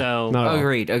matters. Yeah. So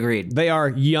Agreed. They are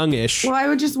youngish. Well, I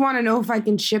would just want to know if I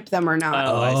can ship them or not.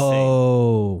 Oh, I see.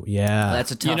 Oh, yeah. Well,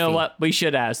 that's a toughie. You know what? We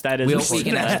should ask. That is. We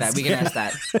can ask that. We can ask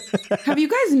that. Have you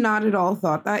guys not at all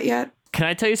thought that yet? Can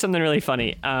I tell you something really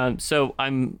funny? So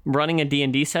I'm running a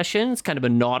D&D session. It's kind of a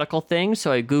nautical thing.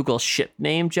 So I Google ship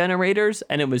name generators,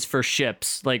 and it was for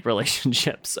ships, like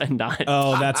relationships, and not.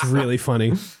 Oh, that's really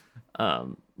funny.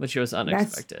 Which was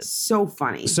unexpected. That's so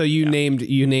funny. So you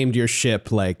named your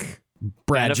ship like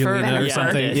Brangelina or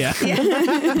something. Yeah.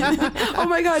 Oh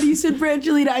my God, you said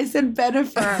Brangelina. I said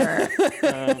Bennifer.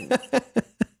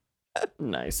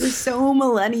 Nice. You're so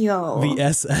millennial. The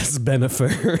SS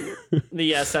Bennifer.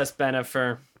 The SS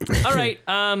Bennifer. All right.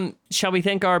 Shall we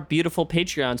thank our beautiful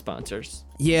Patreon sponsors?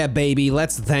 Yeah, baby.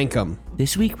 Let's thank them.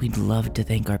 This week, we'd love to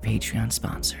thank our Patreon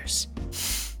sponsors.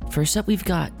 First up, we've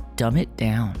got Dumb It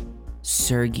Down,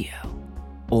 Sergio,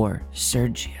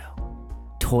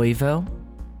 Toivo,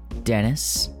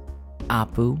 Dennis,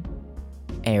 Apu,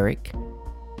 Eric,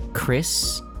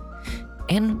 Chris,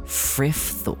 and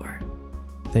Frithor.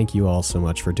 Thank you all so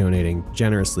much for donating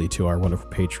generously to our wonderful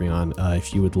Patreon.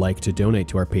 If you would like to donate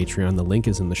to our Patreon, the link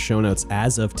is in the show notes.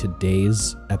 As of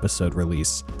today's episode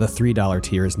release, the $3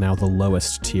 tier is now the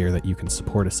lowest tier that you can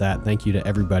support us at. Thank you to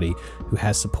everybody who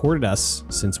has supported us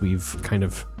since we've kind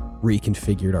of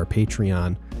reconfigured our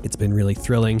Patreon. It's been really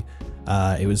thrilling.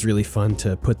 It was really fun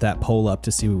to put that poll up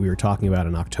to see what we were talking about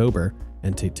in October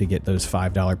and to get those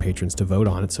 $5 patrons to vote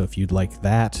on it. So if you'd like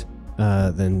that,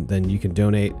 then you can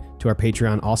donate to our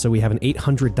Patreon. Also, we have an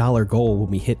 $800 goal. When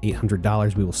we hit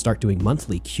 $800, we will start doing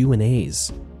monthly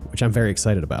Q&As, which I'm very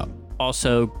excited about.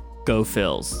 Also, go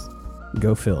Phils.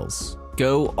 Go Phils.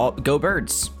 Go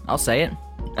Birds. I'll say it.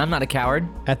 I'm not a coward.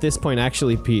 At this point,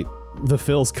 actually, Pete, the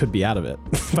Phils could be out of it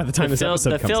by the time this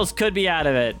episode comes. The Phils could be out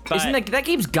of it. But Isn't that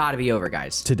game's got to be over,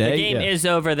 guys? Today, the game is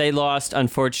over. They lost,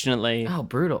 unfortunately. Oh,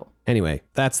 brutal. Anyway,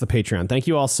 that's the Patreon. Thank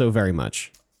you all so very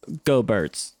much. Go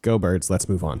Birds. Go Birds. Let's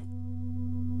move on.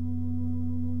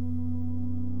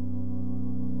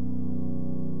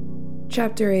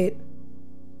 Chapter 8.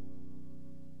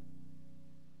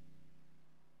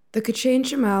 The Kachane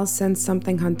Shamal sense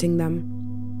something hunting them.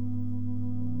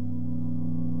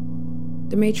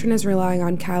 The matron is relying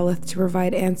on Calith to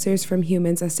provide answers from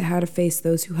humans as to how to face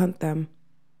those who hunt them.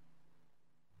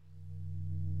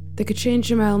 The Kachane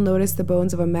Shamal noticed the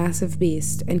bones of a massive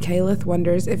beast, and Calith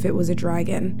wonders if it was a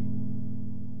dragon,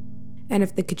 and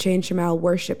if the Kachane Shamal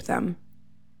worship them.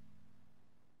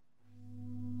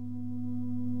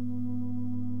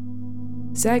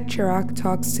 Zag-Chiraq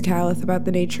talks to Calith about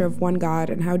the nature of one god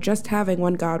and how just having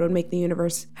one god would make the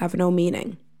universe have no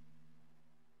meaning.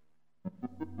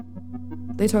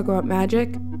 They talk about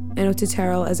magic and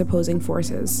Otaterel as opposing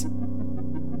forces.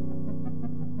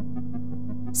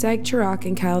 Zag-Chiraq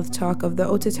and Calith talk of the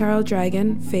Otaterel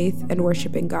dragon, faith, and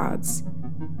worshipping gods.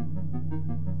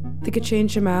 The Kachin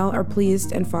Shamal are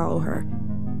pleased and follow her,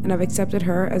 and have accepted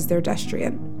her as their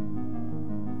destriant.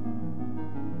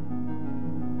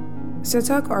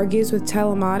 Setok argues with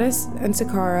Telematus and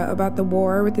Sakara about the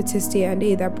war with the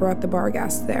Tistiandi that brought the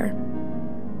Barghast there.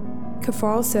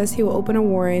 Kefal says he will open a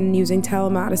warren using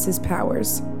Telematus'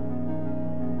 powers.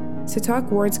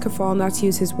 Setok warns Kefal not to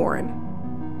use his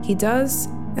warren. He does,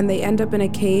 and they end up in a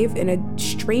cave in a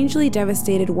strangely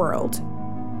devastated world,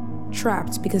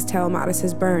 trapped because Telematus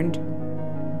has burned.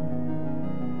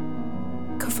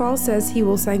 Kefal says he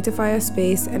will sanctify a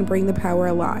space and bring the power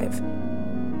alive.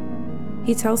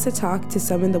 He tells Setok to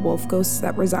summon the wolf ghosts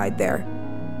that reside there.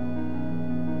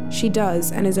 She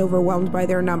does, and is overwhelmed by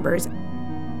their numbers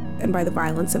and by the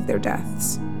violence of their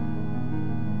deaths.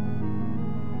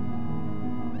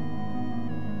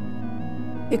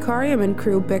 Ikariam and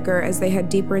crew bicker as they head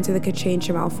deeper into the Kachin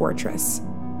Shamal fortress.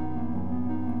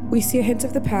 We see a hint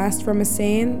of the past from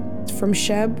Asain, from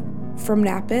Sheb, from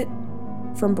Napit,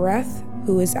 from Breath,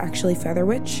 who is actually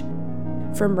Featherwitch,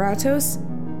 from Ratos,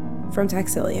 from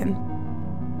Taxilian.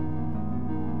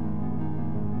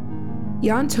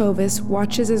 Jan Tovis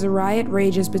watches as a riot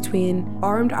rages between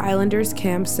armed islanders'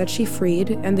 camps that she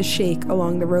freed and the Sheikh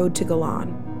along the road to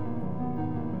Galan.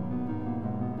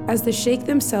 As the Sheikh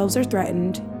themselves are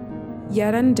threatened,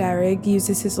 Yeren Darig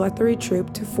uses his Lethari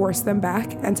troop to force them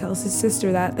back and tells his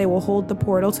sister that they will hold the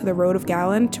portal to the Road of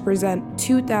Galan to present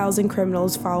 2,000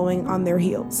 criminals following on their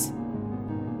heels.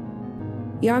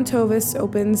 Jan Tovis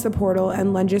opens the portal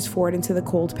and lunges forward into the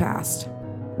cold past,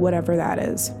 whatever that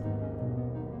is.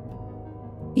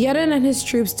 Yeren and his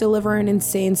troops deliver an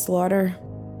insane slaughter.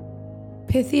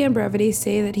 Pithy and Brevity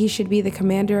say that he should be the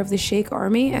commander of the Sheikh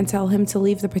army and tell him to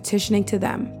leave the petitioning to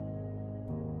them.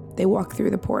 They walk through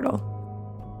the portal.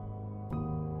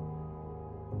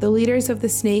 The leaders of the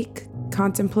Snake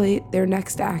contemplate their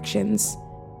next actions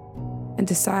and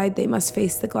decide they must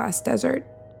face the glass desert.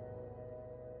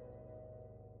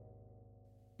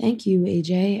 Thank you,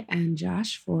 AJ and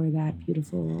Josh, for that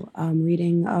beautiful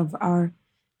reading of our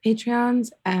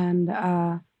Patreons, and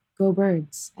go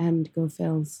Birds and go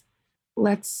Phils.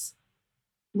 Let's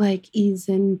ease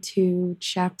into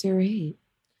chapter 8.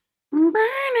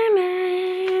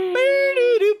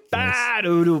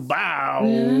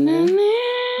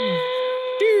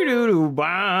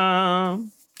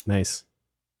 Nice.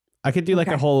 I could do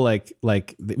a whole we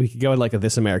could go with a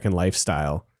This American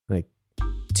Lifestyle.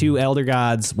 Two elder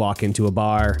gods walk into a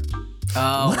bar.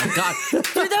 Oh my god. Dude,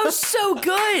 that was so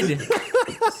good.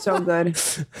 So good.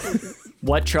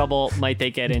 What trouble might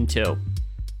they get into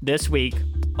this week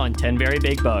on 10 Very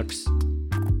Big Books?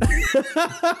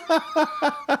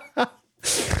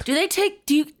 Do they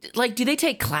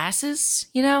take classes,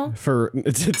 For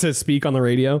to speak on the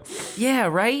radio? Yeah,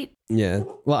 right? Yeah.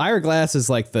 Well, Ira Glass is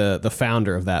the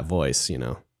founder of that voice,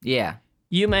 Yeah.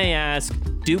 You may ask,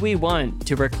 do we want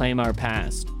to reclaim our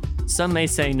past? Some may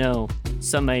say no,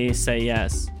 some may say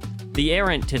yes. The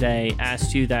Errant today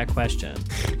asked you that question.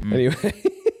 Anyway.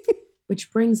 Which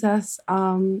brings us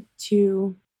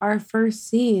to our first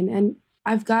scene. And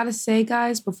I've got to say,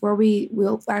 guys, while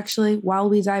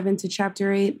we dive into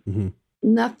chapter 8,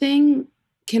 nothing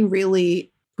can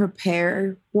really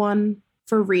prepare one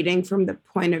for reading from the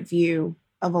point of view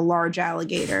of a large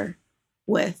alligator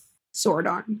with sword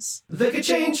arms. The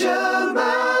Kachin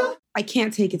Shamal. I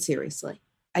can't take it seriously.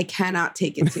 I cannot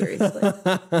take it seriously.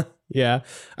 Yeah.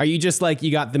 Are you just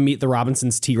you got the Meet the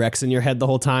Robinsons T-Rex in your head the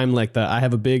whole time? I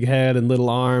have a big head and little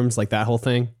arms, that whole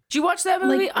thing? Did you watch that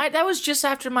movie? That was just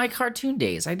after my cartoon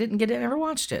days. I never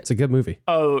watched it. It's a good movie.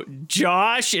 Oh,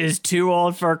 Josh is too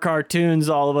old for cartoons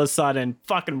all of a sudden.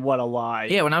 Fucking what a lie.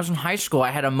 Yeah, when I was in high school,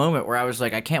 I had a moment where I was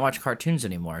like, I can't watch cartoons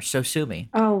anymore, so sue me.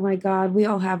 Oh my God, we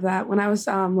all have that. When I was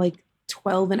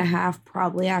 12 and a half,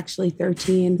 probably actually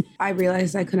 13, I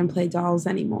realized I couldn't play dolls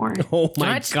anymore. Oh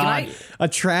my God, a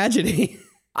tragedy.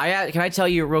 Can I tell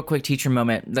you a real quick teacher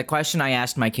moment? The question I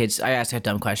asked my kids, I ask a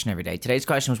dumb question every day. Today's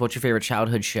question was, what's your favorite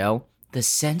childhood show? The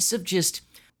sense of just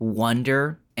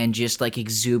wonder and just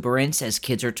exuberance as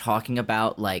kids are talking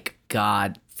about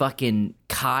God, fucking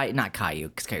not Caillou,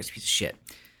 because Caillou's a piece of shit.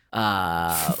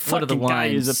 What are the ones?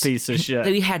 Caillou's a piece of shit.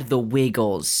 We had The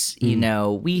Wiggles,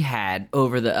 we had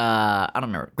I don't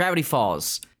remember, Gravity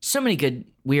Falls. So many good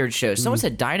weird shows. Someone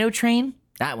said Dino Train.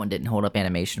 That one didn't hold up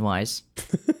animation wise.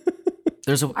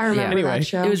 I remember that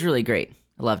show. It was really great.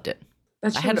 I loved it.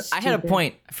 That I had show's a stupid.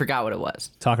 point. I forgot what it was.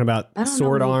 Talking about I don't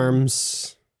sword know.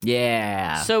 arms.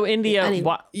 Yeah. So India,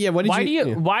 Anyway. Yeah, what did why you- do you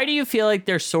yeah. why do you feel like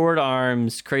their sword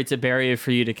arms creates a barrier for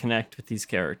you to connect with these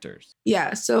characters?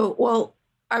 Yeah. So, well,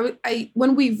 I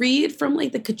when we read from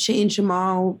like the Kachain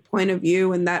Shamal point of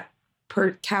view and that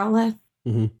Caleth,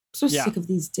 Mhm. I'm so Yeah. sick of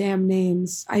these damn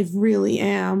names. I really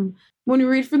am. When we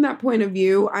read from that point of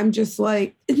view, I'm just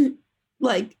like,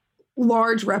 like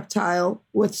large reptile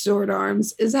with sword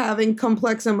arms is having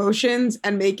complex emotions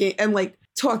and making and like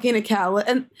talking to Caleth,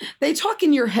 and they talk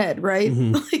in your head, right?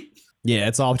 Mhm. Like Yeah,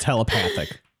 it's all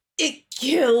telepathic. it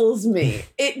kills me.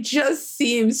 It just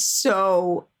seems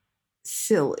so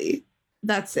silly.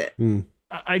 That's it.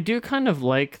 I do kind of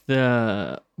like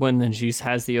when then she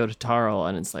has the Ototaro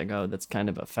and it's like, oh, that's kind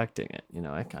of affecting it. You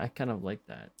know, I kind of like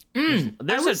that. Mm. I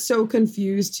There's was so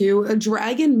confused too. A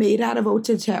dragon made out of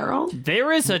Ototaro?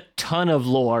 there is a ton of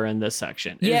lore in this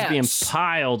section. It's Yeah. being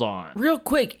piled on. Real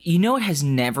quick, you know what has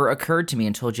never occurred to me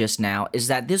until just now is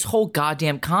that this whole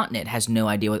goddamn continent has no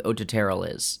idea what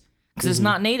Ototaro is. Because it's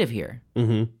not native here.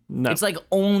 Mm-hmm. No. It's like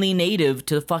only native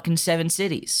to the fucking 7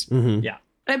 cities. Mm-hmm. Yeah.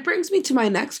 That brings me to my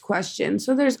next question.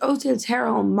 So there's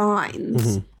Ototaro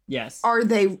mines. Mhm. Yes. Are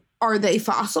they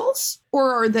fossils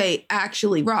or are they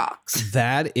actually rocks?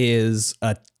 That is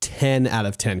a 10 out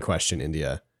of 10 question,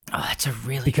 India. Oh, that's a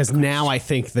really Because good now I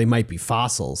think they might be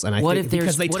fossils, and I What think if there's-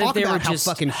 because they what if talk they were about how just-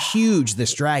 fucking huge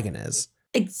this dragon is.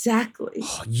 Exactly.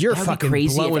 You're That would be fucking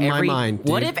crazy if blowing every, my mind. Dude.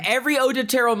 What if every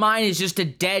Ototaro mine is just a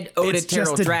dead Ototaro it's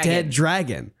just a dragon? dead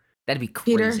dragon? That'd be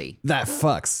Peter? crazy. That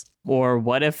fucks. Or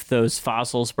what if those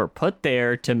fossils were put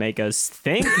there to make us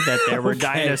think that there were Okay.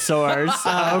 dinosaurs?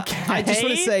 Okay. I just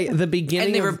want to say the beginning.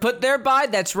 And they were of, put there by,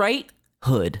 that's right,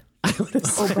 Hood.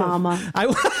 Obama.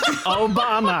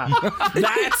 Obama.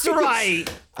 That's right.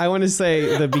 I want to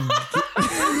say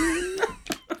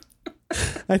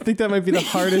I think that might be the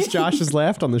hardest Josh has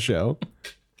laughed on the show.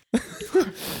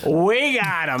 We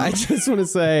got him. I just want to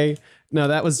say, no,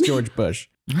 that was George Bush.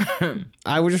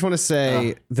 I would just want to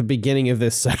say the beginning of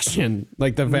this section,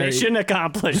 like the very Mission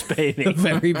accomplished, the baby.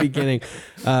 very beginning,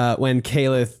 when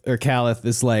Caleth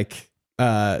is like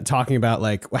talking about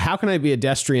like, well, how can I be a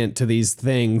destriant to these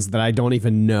things that I don't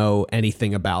even know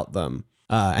anything about them?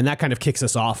 And that kind of kicks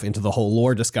us off into the whole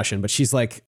lore discussion. But she's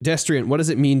like, Destriant, what does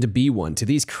it mean to be one? To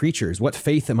these creatures, what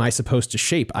faith am I supposed to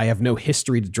shape? I have no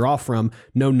history to draw from,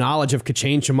 no knowledge of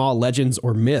Kachain Shamal legends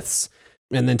or myths.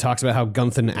 And then talks about how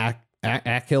Gunthan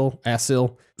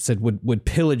Asil said would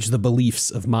pillage the beliefs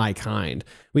of my kind.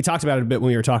 We talked about it a bit when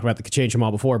we were talking about the Kachain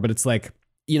Shamal before, but it's like,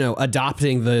 you know,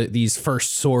 adopting these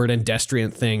first sword and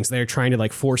destriant things. They're trying to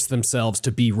like force themselves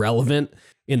to be relevant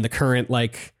in the current,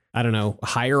 like, I don't know,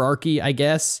 hierarchy, I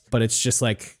guess. But it's just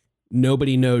like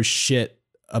nobody knows shit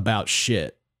about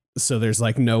shit. So there's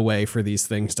like no way for these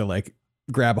things to like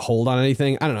grab a hold on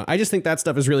anything. I don't know. I just think that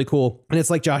stuff is really cool. And it's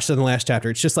like Josh said in the last chapter,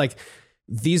 it's just like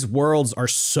these worlds are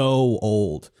so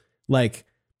old. Like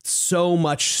so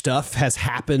much stuff has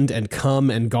happened and come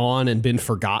and gone and been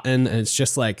forgotten. And it's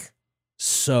just like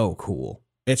so cool.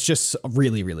 It's just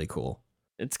really, really cool.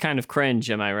 It's kind of cringe,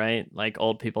 am I right? Like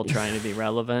old people trying to be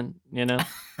relevant, you know?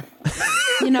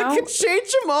 You know, Kachain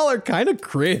Shamal are kind of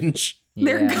cringe.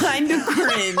 they're Yeah. kind of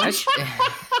cringe.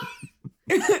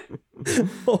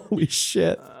 Holy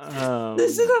shit.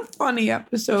 This is a funny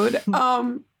episode.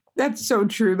 That's so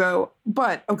true though.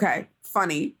 But okay,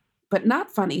 funny, but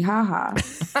not funny. Haha.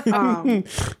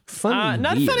 Funny.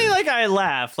 not weird. funny like I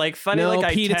laugh. Like funny No, like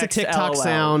I Pete, it's a text TikTok LOL.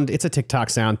 sound. It's a TikTok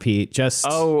sound, Pete. Just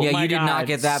Oh, Yeah, my you did not God.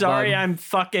 get that, Sorry, bub. I'm a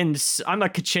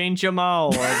Kachain Jamal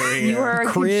over here. You are a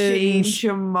Kachain Cringe.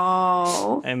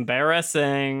 Jamal.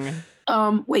 Embarrassing.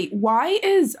 Wait, why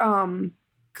is Gun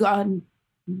Gunthan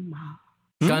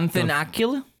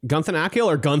Acula? Gunthan Akil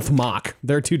or Gunthmock?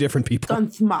 They're two different people.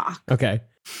 Gunthmock? Okay.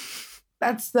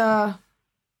 That's the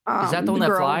Is that the one that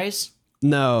girl. flies?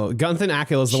 No, Gunthan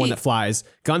Akil is the one She- that flies.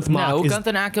 Gunthmock No, is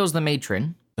Gunthan Acula is the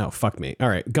matron. Oh, fuck me. All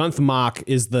right. Gunthmock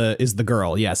is the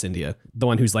girl. Yes, India. The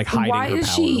one who's like hiding Why her is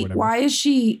power or she? whatever. Why is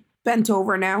she bent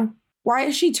over now? Why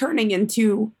is she turning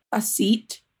into a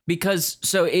seat? Because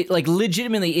so it like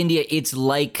legitimately India, it's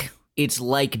like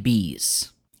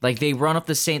bees. Like they run off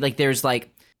the same like there's like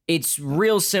it's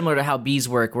real similar to how bees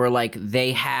work where like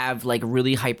they have like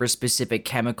really hyper specific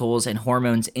chemicals and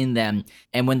hormones in them,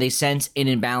 and when they sense an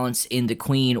imbalance in the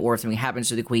queen or if something happens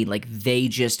to the queen, like they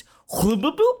just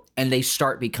and they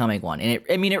start becoming one. And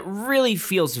it really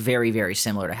feels very, very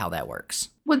similar to how that works.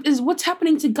 What's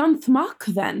happening to Gunthmock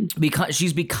then? Because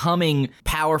she's becoming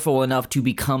powerful enough to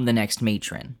become the next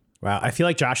matron. Wow, I feel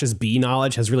like Josh's bee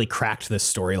knowledge has really cracked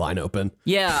this storyline open.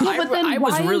 Yeah, Yeah, but then I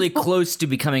was why really is- close to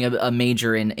becoming a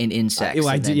major in insects. Well,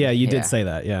 and then- you did say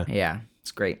that, yeah. Yeah,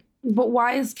 it's great. But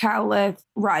why is Caliph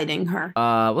riding her?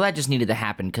 Well, that just needed to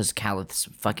happen because Calith's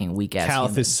fucking weak ass.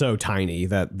 Caliph is so tiny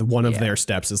that one of Yeah. their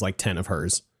steps is like 10 of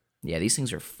hers. Yeah, these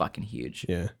things are fucking huge.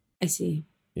 Yeah, I see.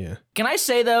 yeah. Can I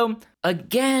say though,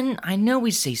 again, I know we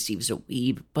say Steve's a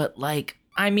weeb, but like,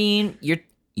 I mean, you're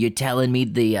telling me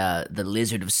the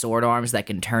lizard of sword arms that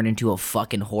can turn into a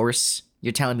fucking horse?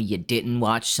 You're telling me you didn't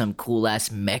watch some cool ass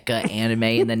mecha anime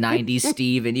in the 90s,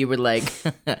 Steve, and you were like,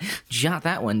 jot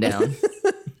that one down.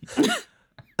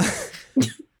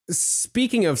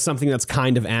 Speaking of something that's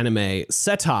kind of anime,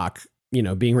 Setok,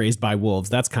 being raised by wolves,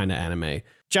 that's kind of anime.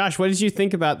 Josh, what did you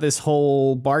think about this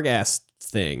whole Barghast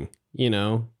thing?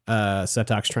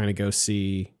 Setok's trying to go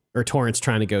see, or Torrent's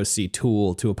trying to go see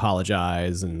Tool to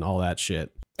apologize and all that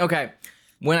shit. Okay,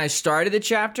 when I started the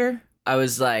chapter, I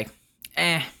was like,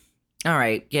 all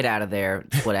right, get out of there,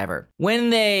 whatever. When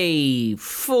they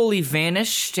fully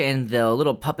vanished and the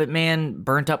little puppet man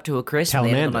burnt up to a crisp and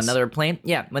landed on Calamandus. another plane,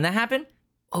 yeah, when that happened,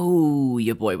 oh,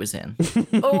 your boy was in.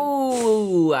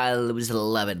 Oh, I was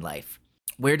loving life.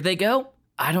 Where did they go?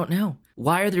 I don't know.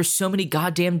 Why are there so many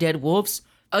goddamn dead wolves?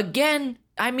 Again,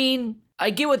 I mean, I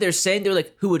get what they're saying. They're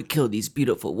like, who would kill these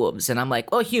beautiful wolves? And I'm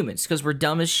like, well, humans, because we're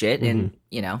dumb as shit, and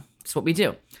it's what we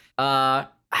do. I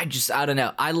don't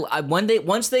know.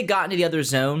 Once they got into the other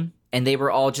zone and they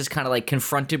were all just kind of like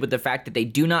confronted with the fact that they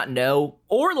do not know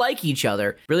or like each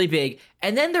other, really big.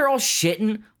 And then they're all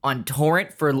shitting on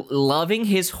Torrent for loving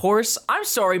his horse. I'm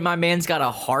sorry, my man's got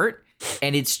a heart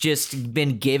and it's just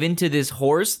been given to this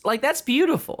horse. Like, that's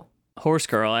beautiful. Horse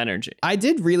girl energy. I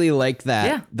did really like that,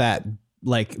 Yeah. that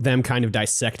like them kind of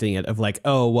dissecting it of like,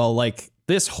 oh, well, like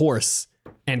this horse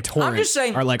and Torrent just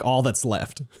saying- are like all that's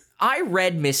left. I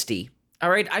read Misty. All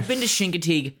right, I've been to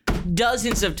Shinkatig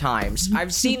dozens of times.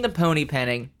 I've seen the pony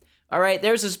penning. All right,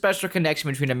 there's a special connection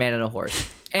between a man and a horse.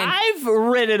 And I've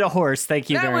ridden a horse.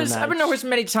 Thank you very much. I've been on a horse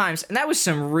many times, and that was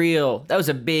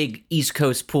a big East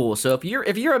Coast pool. So if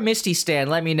you're a Misty stan,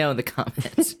 let me know in the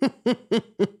comments.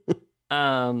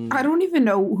 I don't even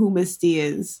know who Misty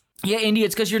is. Yeah, India,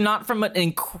 it's because you're not from an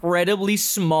incredibly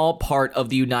small part of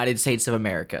the United States of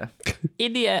America.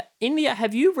 India,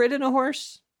 have you ridden a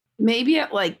horse? Maybe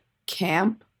at like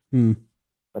camp,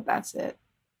 but that's it.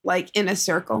 Like in a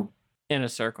circle, In a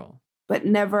circle. but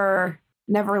never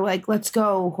like, let's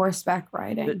go horseback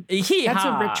riding. That's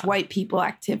a rich white people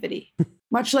activity,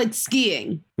 much like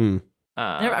skiing.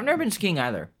 I've never been skiing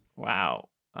either. Wow.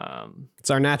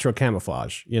 It's our natural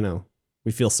camouflage,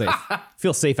 We feel safe.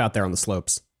 Feel safe out there on the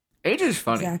slopes. Age is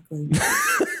funny. Exactly.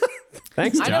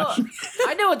 Thanks, Josh.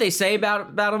 I know what they say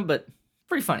about them, but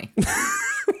pretty funny.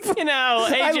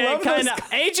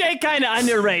 AJ kind of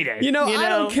underrated. I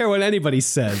don't care what anybody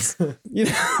says.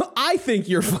 I think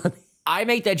you're funny. I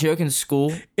make that joke in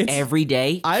school every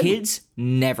day. Kids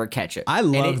never catch it. I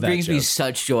love and it that brings me joke.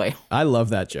 such joy. I love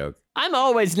that joke. I'm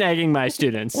always nagging my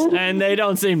students, and they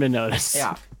don't seem to notice.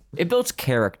 Yeah. It builds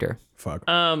character. Fuck.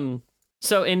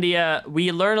 So, India,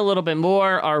 we learn a little bit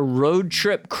more. Our road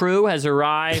trip crew has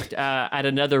arrived at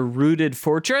another rooted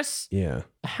fortress. Yeah.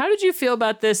 How did you feel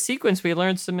about this sequence? We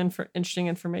learned some interesting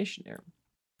information here.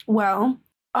 Well,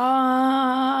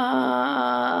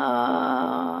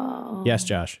 Yes,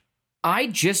 Josh. I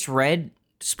just read,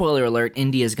 spoiler alert,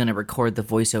 India's going to record the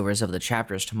voiceovers of the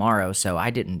chapters tomorrow, so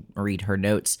I didn't read her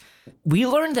notes. We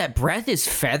learned that Breath is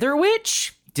Feather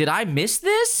Witch? Did I miss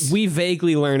this? We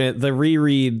vaguely learn it. The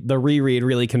reread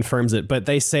really confirms it, but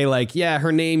they say like, yeah,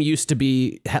 her name used to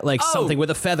be like something with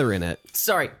a feather in it.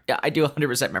 Sorry. Yeah, I do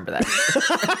 100% remember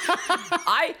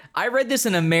that. I read this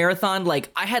in a marathon. Like,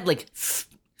 I had like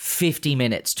 50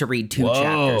 minutes to read 2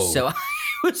 chapters, so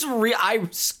I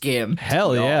skimmed.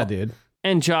 Hell yeah, dude.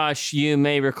 And Josh, you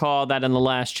may recall that in the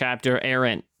last chapter,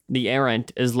 the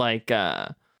errant is like,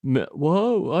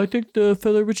 whoa, I think the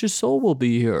Feather Witch's soul will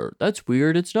be here. That's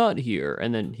weird. It's not here.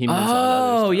 And then he moves on to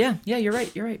other stuff. Yeah, you're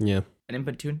right. Yeah. I didn't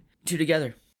put two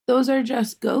together. those are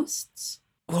just ghosts.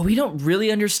 Well, we don't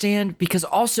really understand because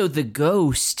also the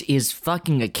ghost is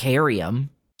fucking a Carium.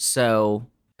 So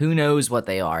who knows what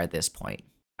they are at this point.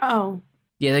 Oh,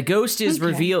 Yeah, the ghost is Okay.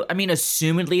 revealed. I mean,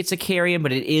 assumedly it's a Carium,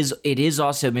 but it is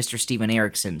also Mr. Steven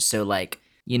Erickson. So like,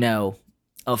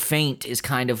 a feint is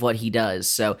kind of what he does.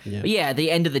 So yeah, at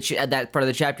the end of that part of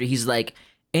the chapter, he's like,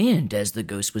 and as the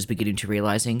ghost was beginning to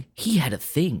realizing, he had a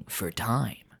thing for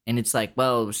time. And it's like,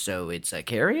 well, so it's a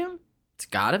Carium? It's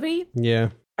gotta be. Yeah.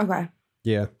 okay.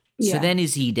 Yeah. Yeah. So then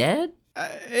is he dead?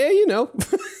 Yeah,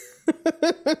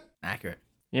 Accurate.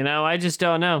 I just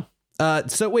don't know.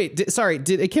 So wait, did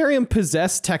Icarium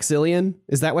possess Taxilian?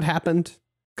 Is that what happened?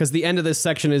 Because the end of this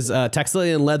section is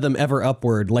Taxilian led them ever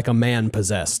upward like a man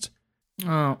possessed.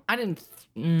 Oh, I didn't.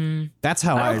 That's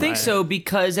how I don't think so,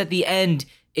 because at the end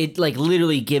it like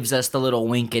literally gives us the little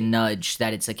wink and nudge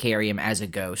that it's Icarium as a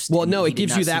ghost. Well, and no, he it did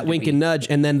gives not you seem that to wink be- and nudge,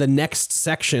 and then the next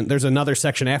section, there's another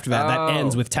section after that that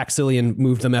ends with Taxilian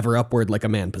moved them ever upward like a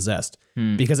man possessed.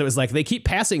 Because it was like they keep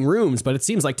passing rooms, but it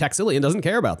seems like Taxilian doesn't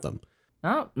care about them.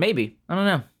 Oh, maybe. I don't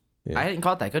know. I hadn't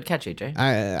caught that. Good catch,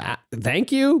 AJ.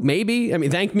 Thank you, maybe. I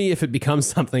mean, thank me if it becomes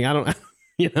something. I don't,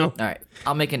 All right,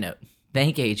 I'll make a note.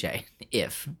 Thank AJ.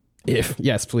 If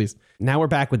yes, please. Now we're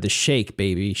back with the shake,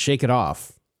 baby. Shake it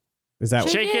off. Is that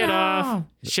Shake it off.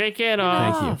 Shake it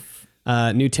off.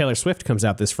 Thank you. New Taylor Swift comes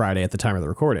out this Friday at the time of the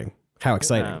recording. How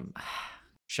exciting.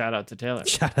 Shout out to Taylor.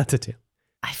 Shout out to Taylor.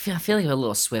 I feel like I'm a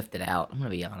little swifted out. I'm gonna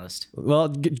be honest. Well,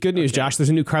 good news, Josh. There's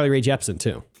a new Carly Rae Jepsen,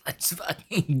 too. Let's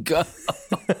fucking go.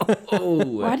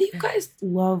 Why do you guys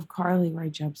love Carly Rae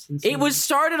Jepsen? It was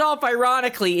started off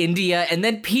ironically, India, and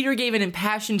then Peter gave an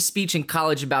impassioned speech in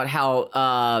college about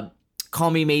how Call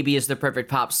Me Maybe is the perfect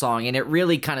pop song, and it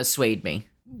really kind of swayed me.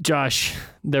 Josh,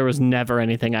 there was never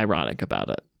anything ironic about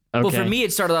it. Okay. Well, for me,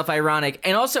 it started off ironic,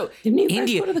 and also Didn't you guys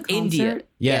India, go to the concert? India,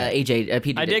 Yeah. AJ,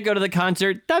 Peter I did go to the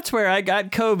concert. That's where I got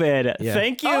COVID. Yeah.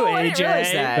 Thank you, Oh, I AJ. didn't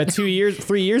realize that. But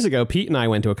 3 years ago, Pete and I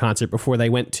went to a concert before they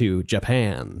went to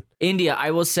Japan. India,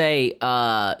 I will say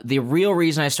the real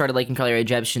reason I started liking Carly Rae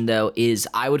Jepsen, though, is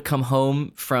I would come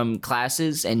home from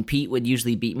classes and Pete would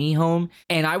usually beat me home.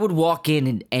 And I would walk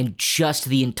in and just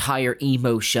the entire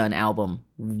Emotion album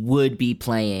would be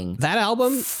playing That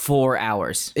album 4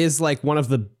 hours. is like one of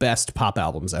the best pop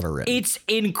albums ever written. It's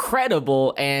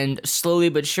incredible. And slowly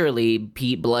but surely,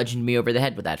 Pete bludgeoned me over the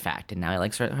head with that fact. And now I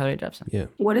like Carly Rae Jepsen. Yeah.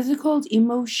 What is it called?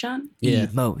 Emotion? Yeah.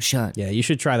 Emotion. Yeah, you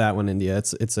should try that one, India.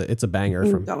 It's a banger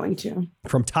I'm from going to.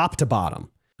 top to bottom.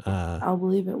 I'll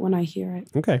believe it when I hear it.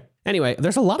 Okay. Anyway,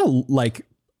 there's a lot of like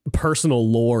personal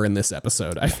lore in this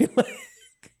episode. I feel like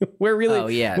we're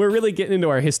really getting into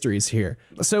our histories here.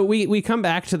 So we come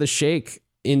back to the Shake,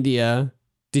 India.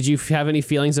 Did you have any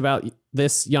feelings about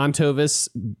this Jan Tovis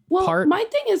Well, part? my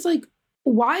thing is like,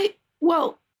 why?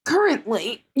 Well,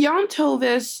 currently, Jan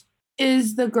Tovis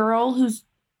is the girl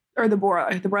or the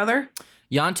brother.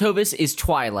 Jan Tovis is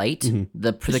Twilight,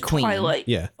 the queen. Twilight.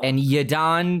 Yeah. And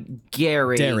Yadan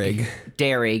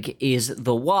Derrig is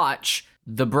the Watch,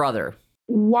 the brother.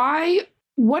 Why?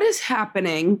 What is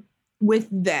happening with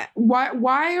that?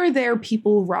 Why are there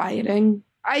people rioting?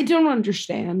 I don't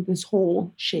understand this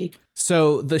whole Shake.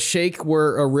 So the Shake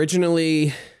were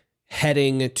originally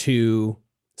heading to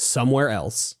somewhere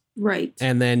else. Right.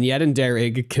 And then Yedin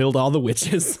Derrig killed all the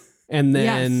witches. And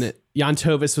then Jan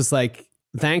Tovis was like,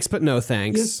 thanks, but no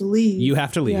thanks. You have to leave. You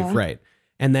have to leave, Yeah. right.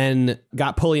 And then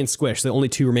got Pulley and Squish, the only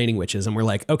two remaining witches. And we're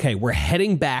like, okay, we're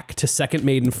heading back to Second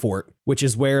Maiden Fort, which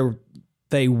is where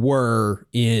they were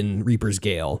in Reaper's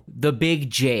Gale. The big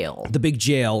jail. The big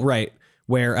jail, right,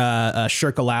 where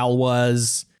Shirkalal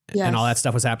was Yes. and all that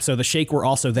stuff was happening. So the Shake were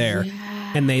also there.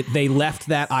 Yeah. And they left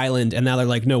that island, and now they're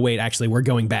like, no, wait, actually, we're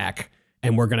going back,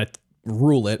 and we're going to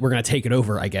rule it. We're going to take it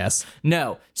over, I guess.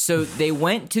 No. So they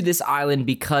went to this island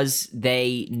because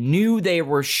they knew they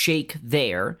were Shake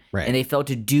there. Right. And they felt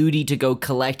a duty to go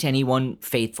collect anyone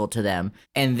faithful to them.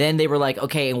 And then they were like,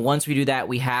 okay, and once we do that,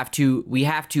 we have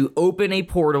to open a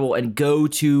portal and go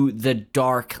to the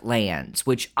Dark Lands,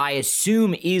 which I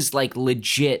assume is like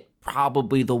legit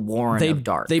probably the Warren of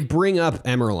Dark. They bring up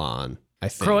Emerlon, I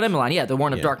think. Crow and Emerlon, yeah, the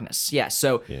Warren of Darkness. Yeah,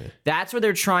 so that's where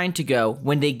they're trying to go.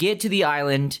 When they get to the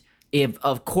island, if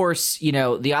of course,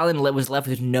 the island was left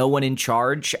with no one in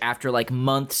charge after like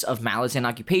months of Malazan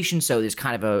occupation, so there's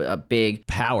kind of a big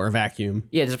Power vacuum.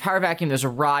 yeah, there's a power vacuum, there's a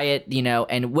riot,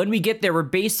 and when we get there, we're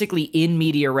basically in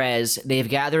media res. They've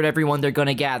gathered everyone they're going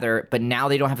to gather, but now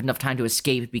they don't have enough time to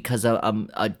escape because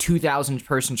a 2,000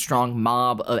 person strong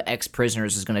mob of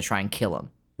ex-prisoners is going to try and kill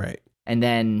them. Right. And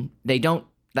then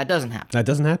that doesn't happen. That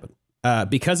doesn't happen.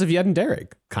 Because of Yedin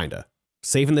Derrig, kind of.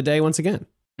 Saving the day once again.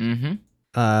 Mm-hmm.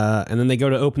 And then they go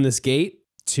to open this gate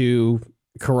to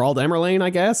Corald Emerlane, I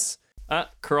guess.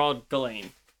 Corald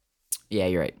Ghislaine. Yeah,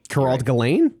 you're right. Corald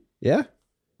Ghislaine? Yeah.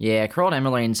 Yeah, Corald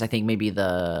Emerlane's, I think, maybe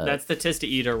the... That's the Tista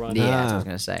Eater one. Yeah, that's what I was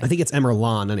going to say. I think it's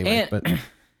Emerlon anyway. And- but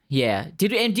Yeah.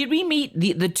 Did we meet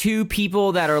the two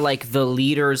people that are like the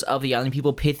leaders of the island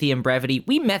people, Pithy and Brevity?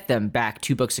 We met them back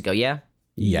 2 books ago, yeah?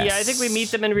 yes. Yeah, I think we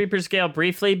meet them in Reaper's Gale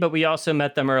briefly, but we also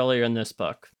met them earlier in this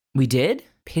book. We did?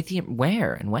 Pithy,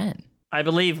 where and when? I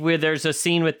believe there's a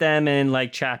scene with them in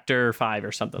like chapter 5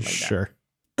 or something like that. Sure.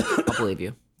 I'll believe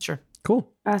you. Sure. Cool.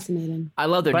 Fascinating. I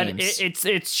love their But names.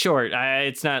 it's short.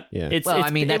 It's not. Yeah. It's, Well, it's,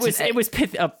 I mean, it that's was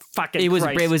fucking. it was.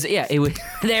 Christ. It was. Yeah. It was.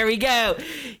 There we go.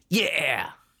 Yeah.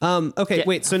 Okay, Yeah.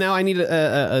 wait. So now I need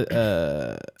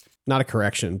not a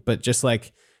correction, but just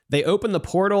like they open the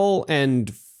portal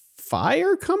and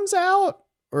fire comes out,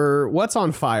 or what's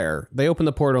on fire? They open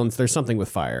the portal and there's something with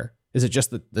fire. Is it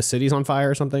just the city's on fire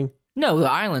or something? No,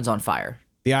 the island's on fire.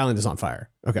 The island is on fire.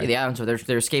 Okay. Yeah, the island's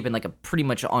they're escaping like a pretty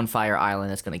much on fire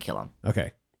island that's going to kill them,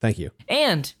 Okay. Thank you.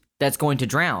 and that's going to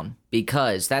drown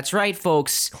because that's right,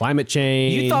 folks. Climate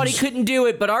change. You thought he couldn't do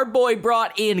it, but our boy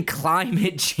brought in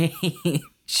climate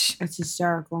change. That's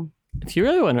hysterical. If you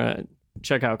really want to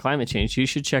check out climate change, you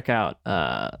should check out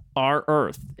Our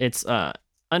Earth. It's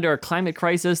under a climate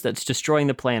crisis that's destroying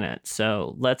the planet.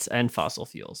 So let's end fossil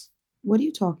fuels. What are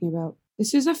you talking about?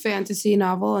 This is a fantasy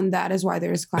novel, and that is why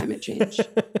there is climate change.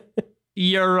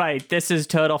 You're right. This is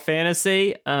total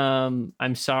fantasy.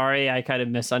 I'm sorry. I kind of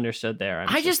misunderstood there.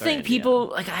 I just think people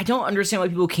like I don't understand why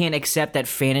people can't accept that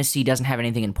fantasy doesn't have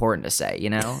anything important to say. You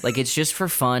know, like it's just for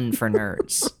fun for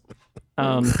nerds.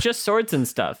 Just swords and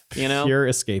stuff, you know? Pure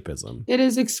escapism. It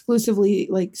is exclusively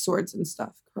like swords and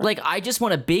stuff. Correct? Like I just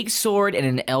want a big sword and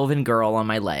an elven girl on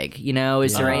my leg. You know,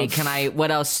 is there any? Can I?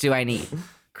 What else do I need?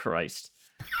 Christ.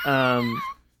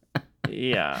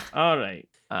 Yeah. All right.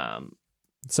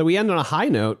 So we end on a high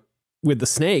note with the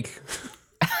snake.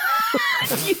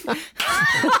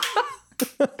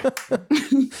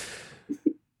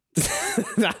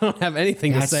 I don't have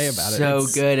anything to say about it. So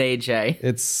It's- good, AJ.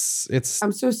 It's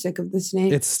I'm so sick of the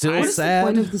snake. it's still What is the sad.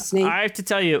 point of the snake? I have to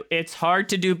tell you, it's hard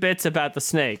to do bits about the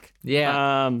snake.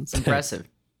 Yeah, it's impressive.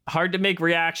 Hard to make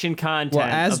reaction content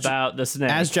as- about the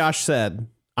snake. As Josh said,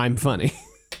 I'm funny.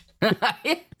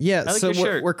 Yeah, like so your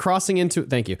shirt. we're crossing into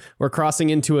thank you. We're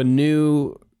crossing into a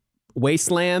new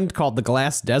wasteland called the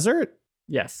Glass Desert.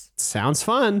 Yes. Sounds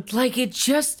fun. Like it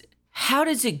just. How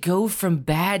does it go from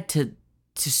bad to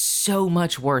so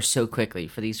much worse so quickly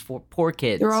for these poor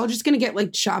kids? They're all just gonna get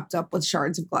like chopped up with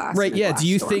shards of glass. Right, in a yeah. glass Do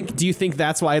you storm. think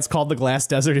that's why it's called the Glass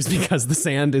Desert is because the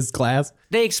sand is glass?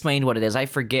 They explained what it is. I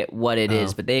forget what it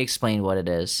is, Oh. but they explained what it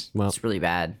is. Well. It's really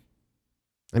bad.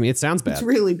 I mean, it sounds bad. It's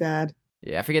really bad.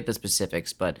 Yeah, I forget the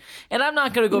specifics, and I'm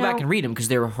not gonna go back No. and read them because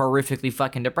they're horrifically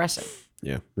fucking depressing.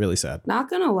 Yeah, really sad. Not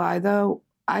gonna lie though,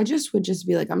 I just would just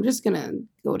be like, I'm just gonna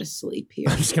go to sleep here.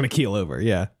 I'm just gonna keel over.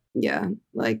 Yeah. Yeah,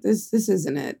 like this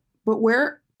isn't it. But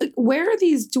where are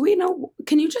these? Do we know?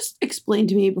 Can you just explain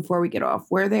to me before we get off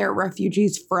where they are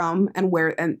refugees from and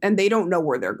where and they don't know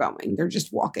where they're going. They're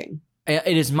just walking.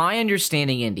 It is my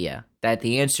understanding, India, that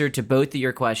the answer to both of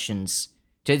your questions,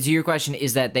 to your question,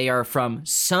 is that they are from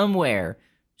somewhere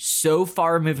so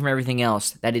far removed from everything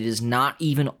else that it is not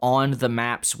even on the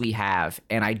maps we have,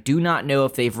 and I do not know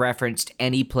if they've referenced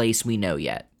any place we know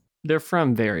yet. They're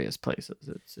from various places.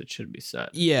 It should be said.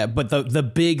 Yeah, but the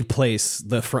big place,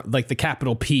 like the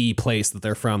capital P place that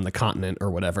they're from, the continent or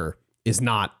whatever, is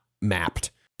not mapped.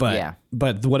 But Yeah.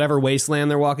 but whatever wasteland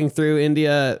they're walking through,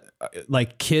 India,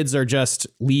 like kids are just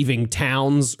leaving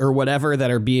towns or whatever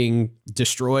that are being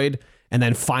destroyed, and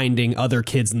then finding other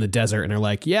kids in the desert, and are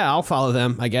like, yeah, I'll follow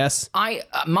them, I guess. I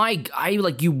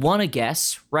like you want to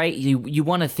guess, right? You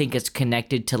want to think it's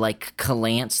connected to like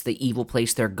Calance, the evil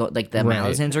place the Right.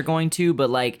 Malazans are going to, but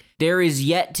like there is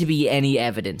yet to be any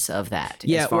evidence of that,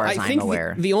 Yeah, as far well, as I I'm think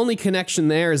aware. the only connection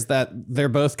there is that they're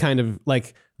both kind of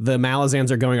like the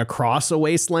Malazans are going across a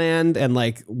wasteland, and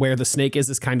like where the snake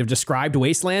is kind of described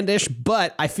wastelandish.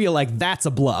 But I feel like that's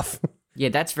a bluff. Yeah,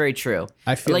 that's very true.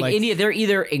 I feel like- India, they're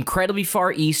either incredibly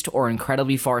far east or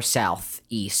incredibly far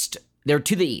southeast. They're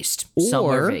to the east,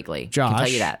 somewhere Or, vaguely. I can tell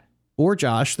Josh, you that. Or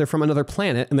Josh, they're from another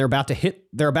planet, and they're about to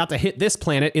hit this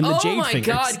planet in the Oh Jade my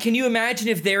Fingers. god, can you imagine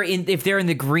if they're in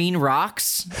the green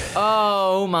rocks?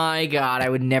 Oh my god, I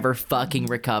would never fucking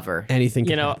recover. Anything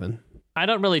can You know, happen. I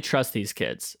don't really trust these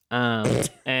kids.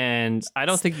 And I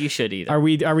don't think you should either. Are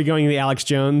we going the Alex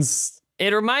Jones?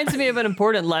 It reminds me of an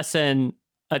important lesson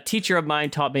a teacher of mine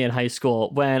taught me in high school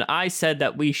when I said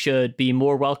that we should be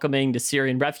more welcoming to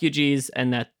Syrian refugees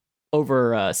and that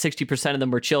over 60% of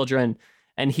them were children.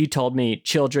 And he told me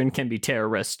children can be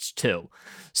terrorists too.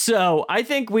 So I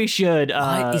think we should.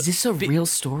 What? Is this a real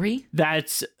story?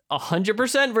 That's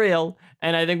 100% real.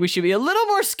 And I think we should be a little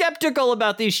more skeptical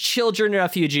about these children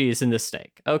refugees in the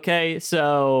snake. Okay,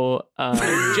 so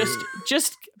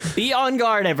just be on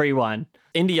guard, everyone.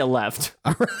 India left.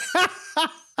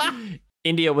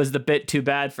 India was the bit too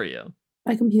bad for you.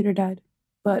 My computer died,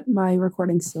 but my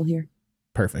recording's still here.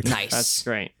 Perfect. Nice. That's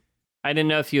great. I didn't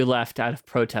know if you left out of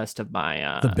protest of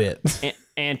my The bit.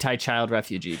 anti-child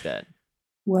refugee bit.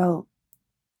 Well,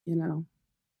 you know,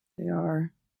 they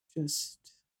are just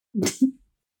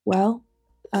Well,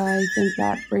 I think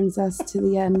that brings us to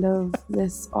the end of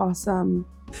this awesome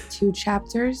 2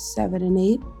 chapters, 7 and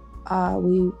 8.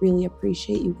 We really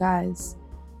appreciate you guys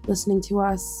listening to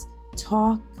us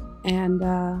talk. And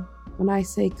when I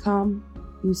say come,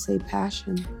 you say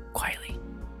passion. Quietly.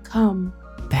 Come.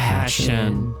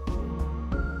 Passion.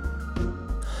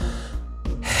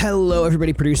 Hello,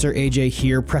 everybody. Producer AJ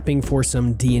here, prepping for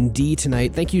some D&D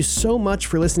tonight. Thank you so much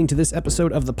for listening to this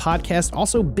episode of the podcast.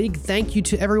 Also, big thank you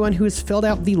to everyone who has filled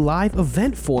out the live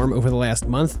event form over the last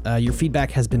month. Your feedback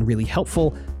has been really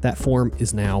helpful. That form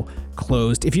is now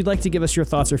closed. If you'd like to give us your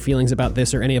thoughts or feelings about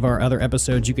this or any of our other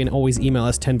episodes, you can always email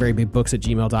us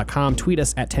 10verybigbooks@gmail.com, tweet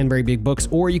us at 10verybigbooks,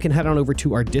 or you can head on over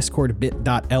to our Discord,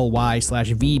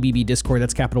 bit.ly/VBB Discord.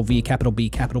 That's capital V, capital B,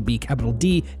 capital B, capital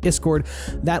D Discord.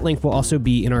 That link will also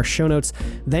be in our show notes.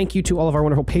 Thank you to all of our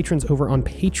wonderful patrons over on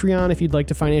Patreon. If you'd like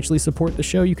to financially support the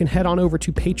show, you can head on over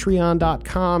to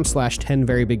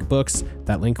patreon.com/10verybigbooks.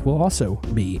 That link will also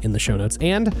be in the show notes.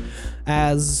 And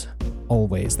as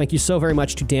always, thank you so very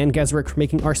much to Dan Gesrick for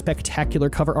making our spectacular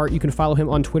cover art. You can follow him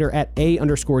on Twitter at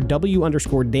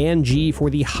 @A_W_Dan_G for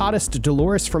the hottest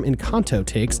Dolores from Encanto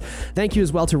takes. Thank you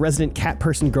as well to resident cat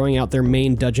person growing out their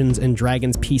main Dungeons and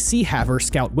Dragons PC haver,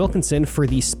 Scout Wilkinson, for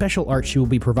the special art she will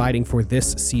be providing for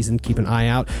this season. Keep an eye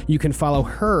out. You can follow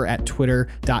her at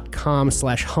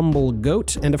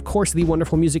twitter.com/humblegoat. And of course, the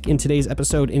wonderful music in today's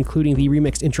episode, including the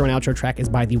remixed intro and outro track, is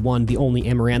by the one, the only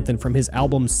Amaranthan from his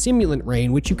album Simulant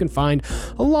Rain, which you can find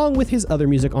along with his other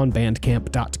music on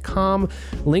bandcamp.com.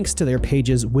 Links to their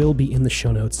pages will be in the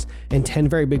show notes. And 10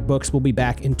 Very Big Books will be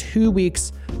back in 2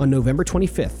 weeks on November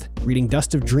 25th, reading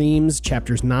Dust of Dreams,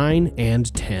 chapters 9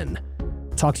 and 10.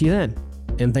 Talk to you then,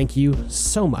 and thank you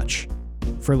so much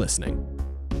for listening.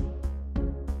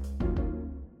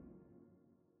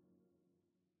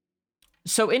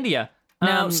 So, India.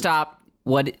 No, stop.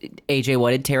 What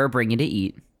did Tara bring you to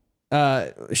eat?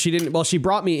 She didn't. Well, she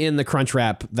brought me in the crunch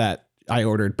wrap that I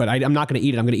ordered, but I'm not going to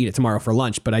eat it. I'm going to eat it tomorrow for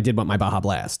lunch. But I did want my Baja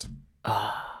Blast.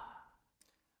 A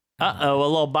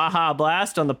little Baja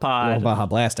Blast on the A pod. little Baja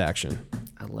Blast action.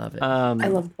 I love it. I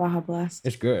love the Baja Blast.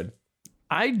 It's good.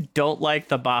 I don't like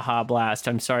the Baja Blast,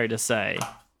 I'm sorry to say.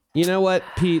 You know what,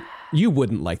 Pete? You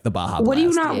wouldn't like the Baja Blast. What do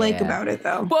you not like about it,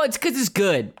 though? Well, it's because it's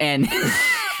good, and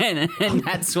and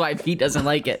that's why Pete doesn't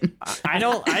like it. I'm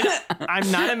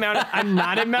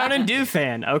not a Mountain Dew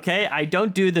fan, okay? I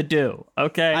don't do the dew,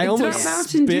 okay? I almost not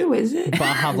Mountain spit Dew, is it?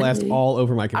 Baja Blast all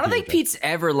over my computer. I don't think Pete's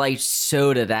ever liked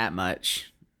soda that much.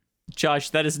 Josh,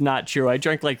 that is not true. I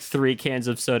drank like 3 cans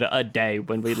of soda a day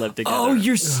when we lived together. Oh,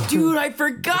 dude, I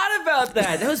forgot about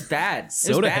that. That was bad. It was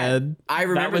Soda bad. head. I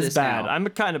remember that was this bad. now. I'm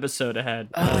kind of a soda head.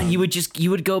 You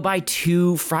would go buy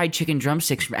 2 fried chicken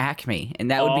drumsticks from Acme,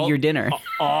 and that would be your dinner.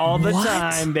 All the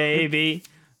time, baby.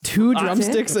 2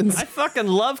 drumsticks and I fucking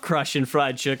love crushing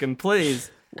fried chicken,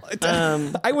 please.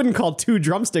 I wouldn't call 2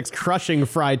 drumsticks crushing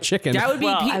fried chicken. That would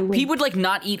be Pete would like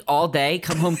not eat all day,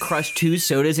 come home, crush 2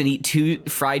 sodas, and eat 2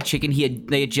 fried chicken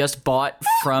they had just bought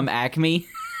from Acme.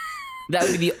 That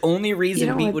would be the only reason You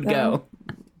know Pete what, would though?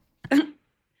 go.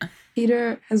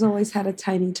 Peter has always had a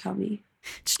tiny tummy.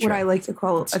 It's true. What I like to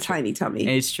call a tiny tummy.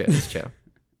 It's true. It's true.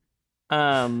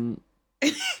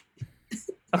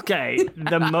 Okay,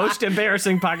 the most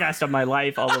embarrassing podcast of my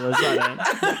life. All of a sudden,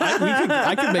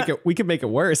 we could make it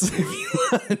worse.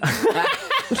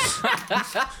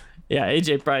 yeah.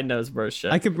 AJ probably knows worse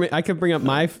shit. I could bring up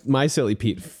my silly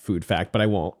Pete food fact, but I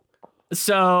won't.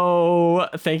 So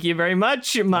thank you very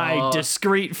much, my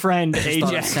discreet friend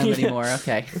Thought of some AJ. anymore.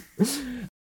 Okay.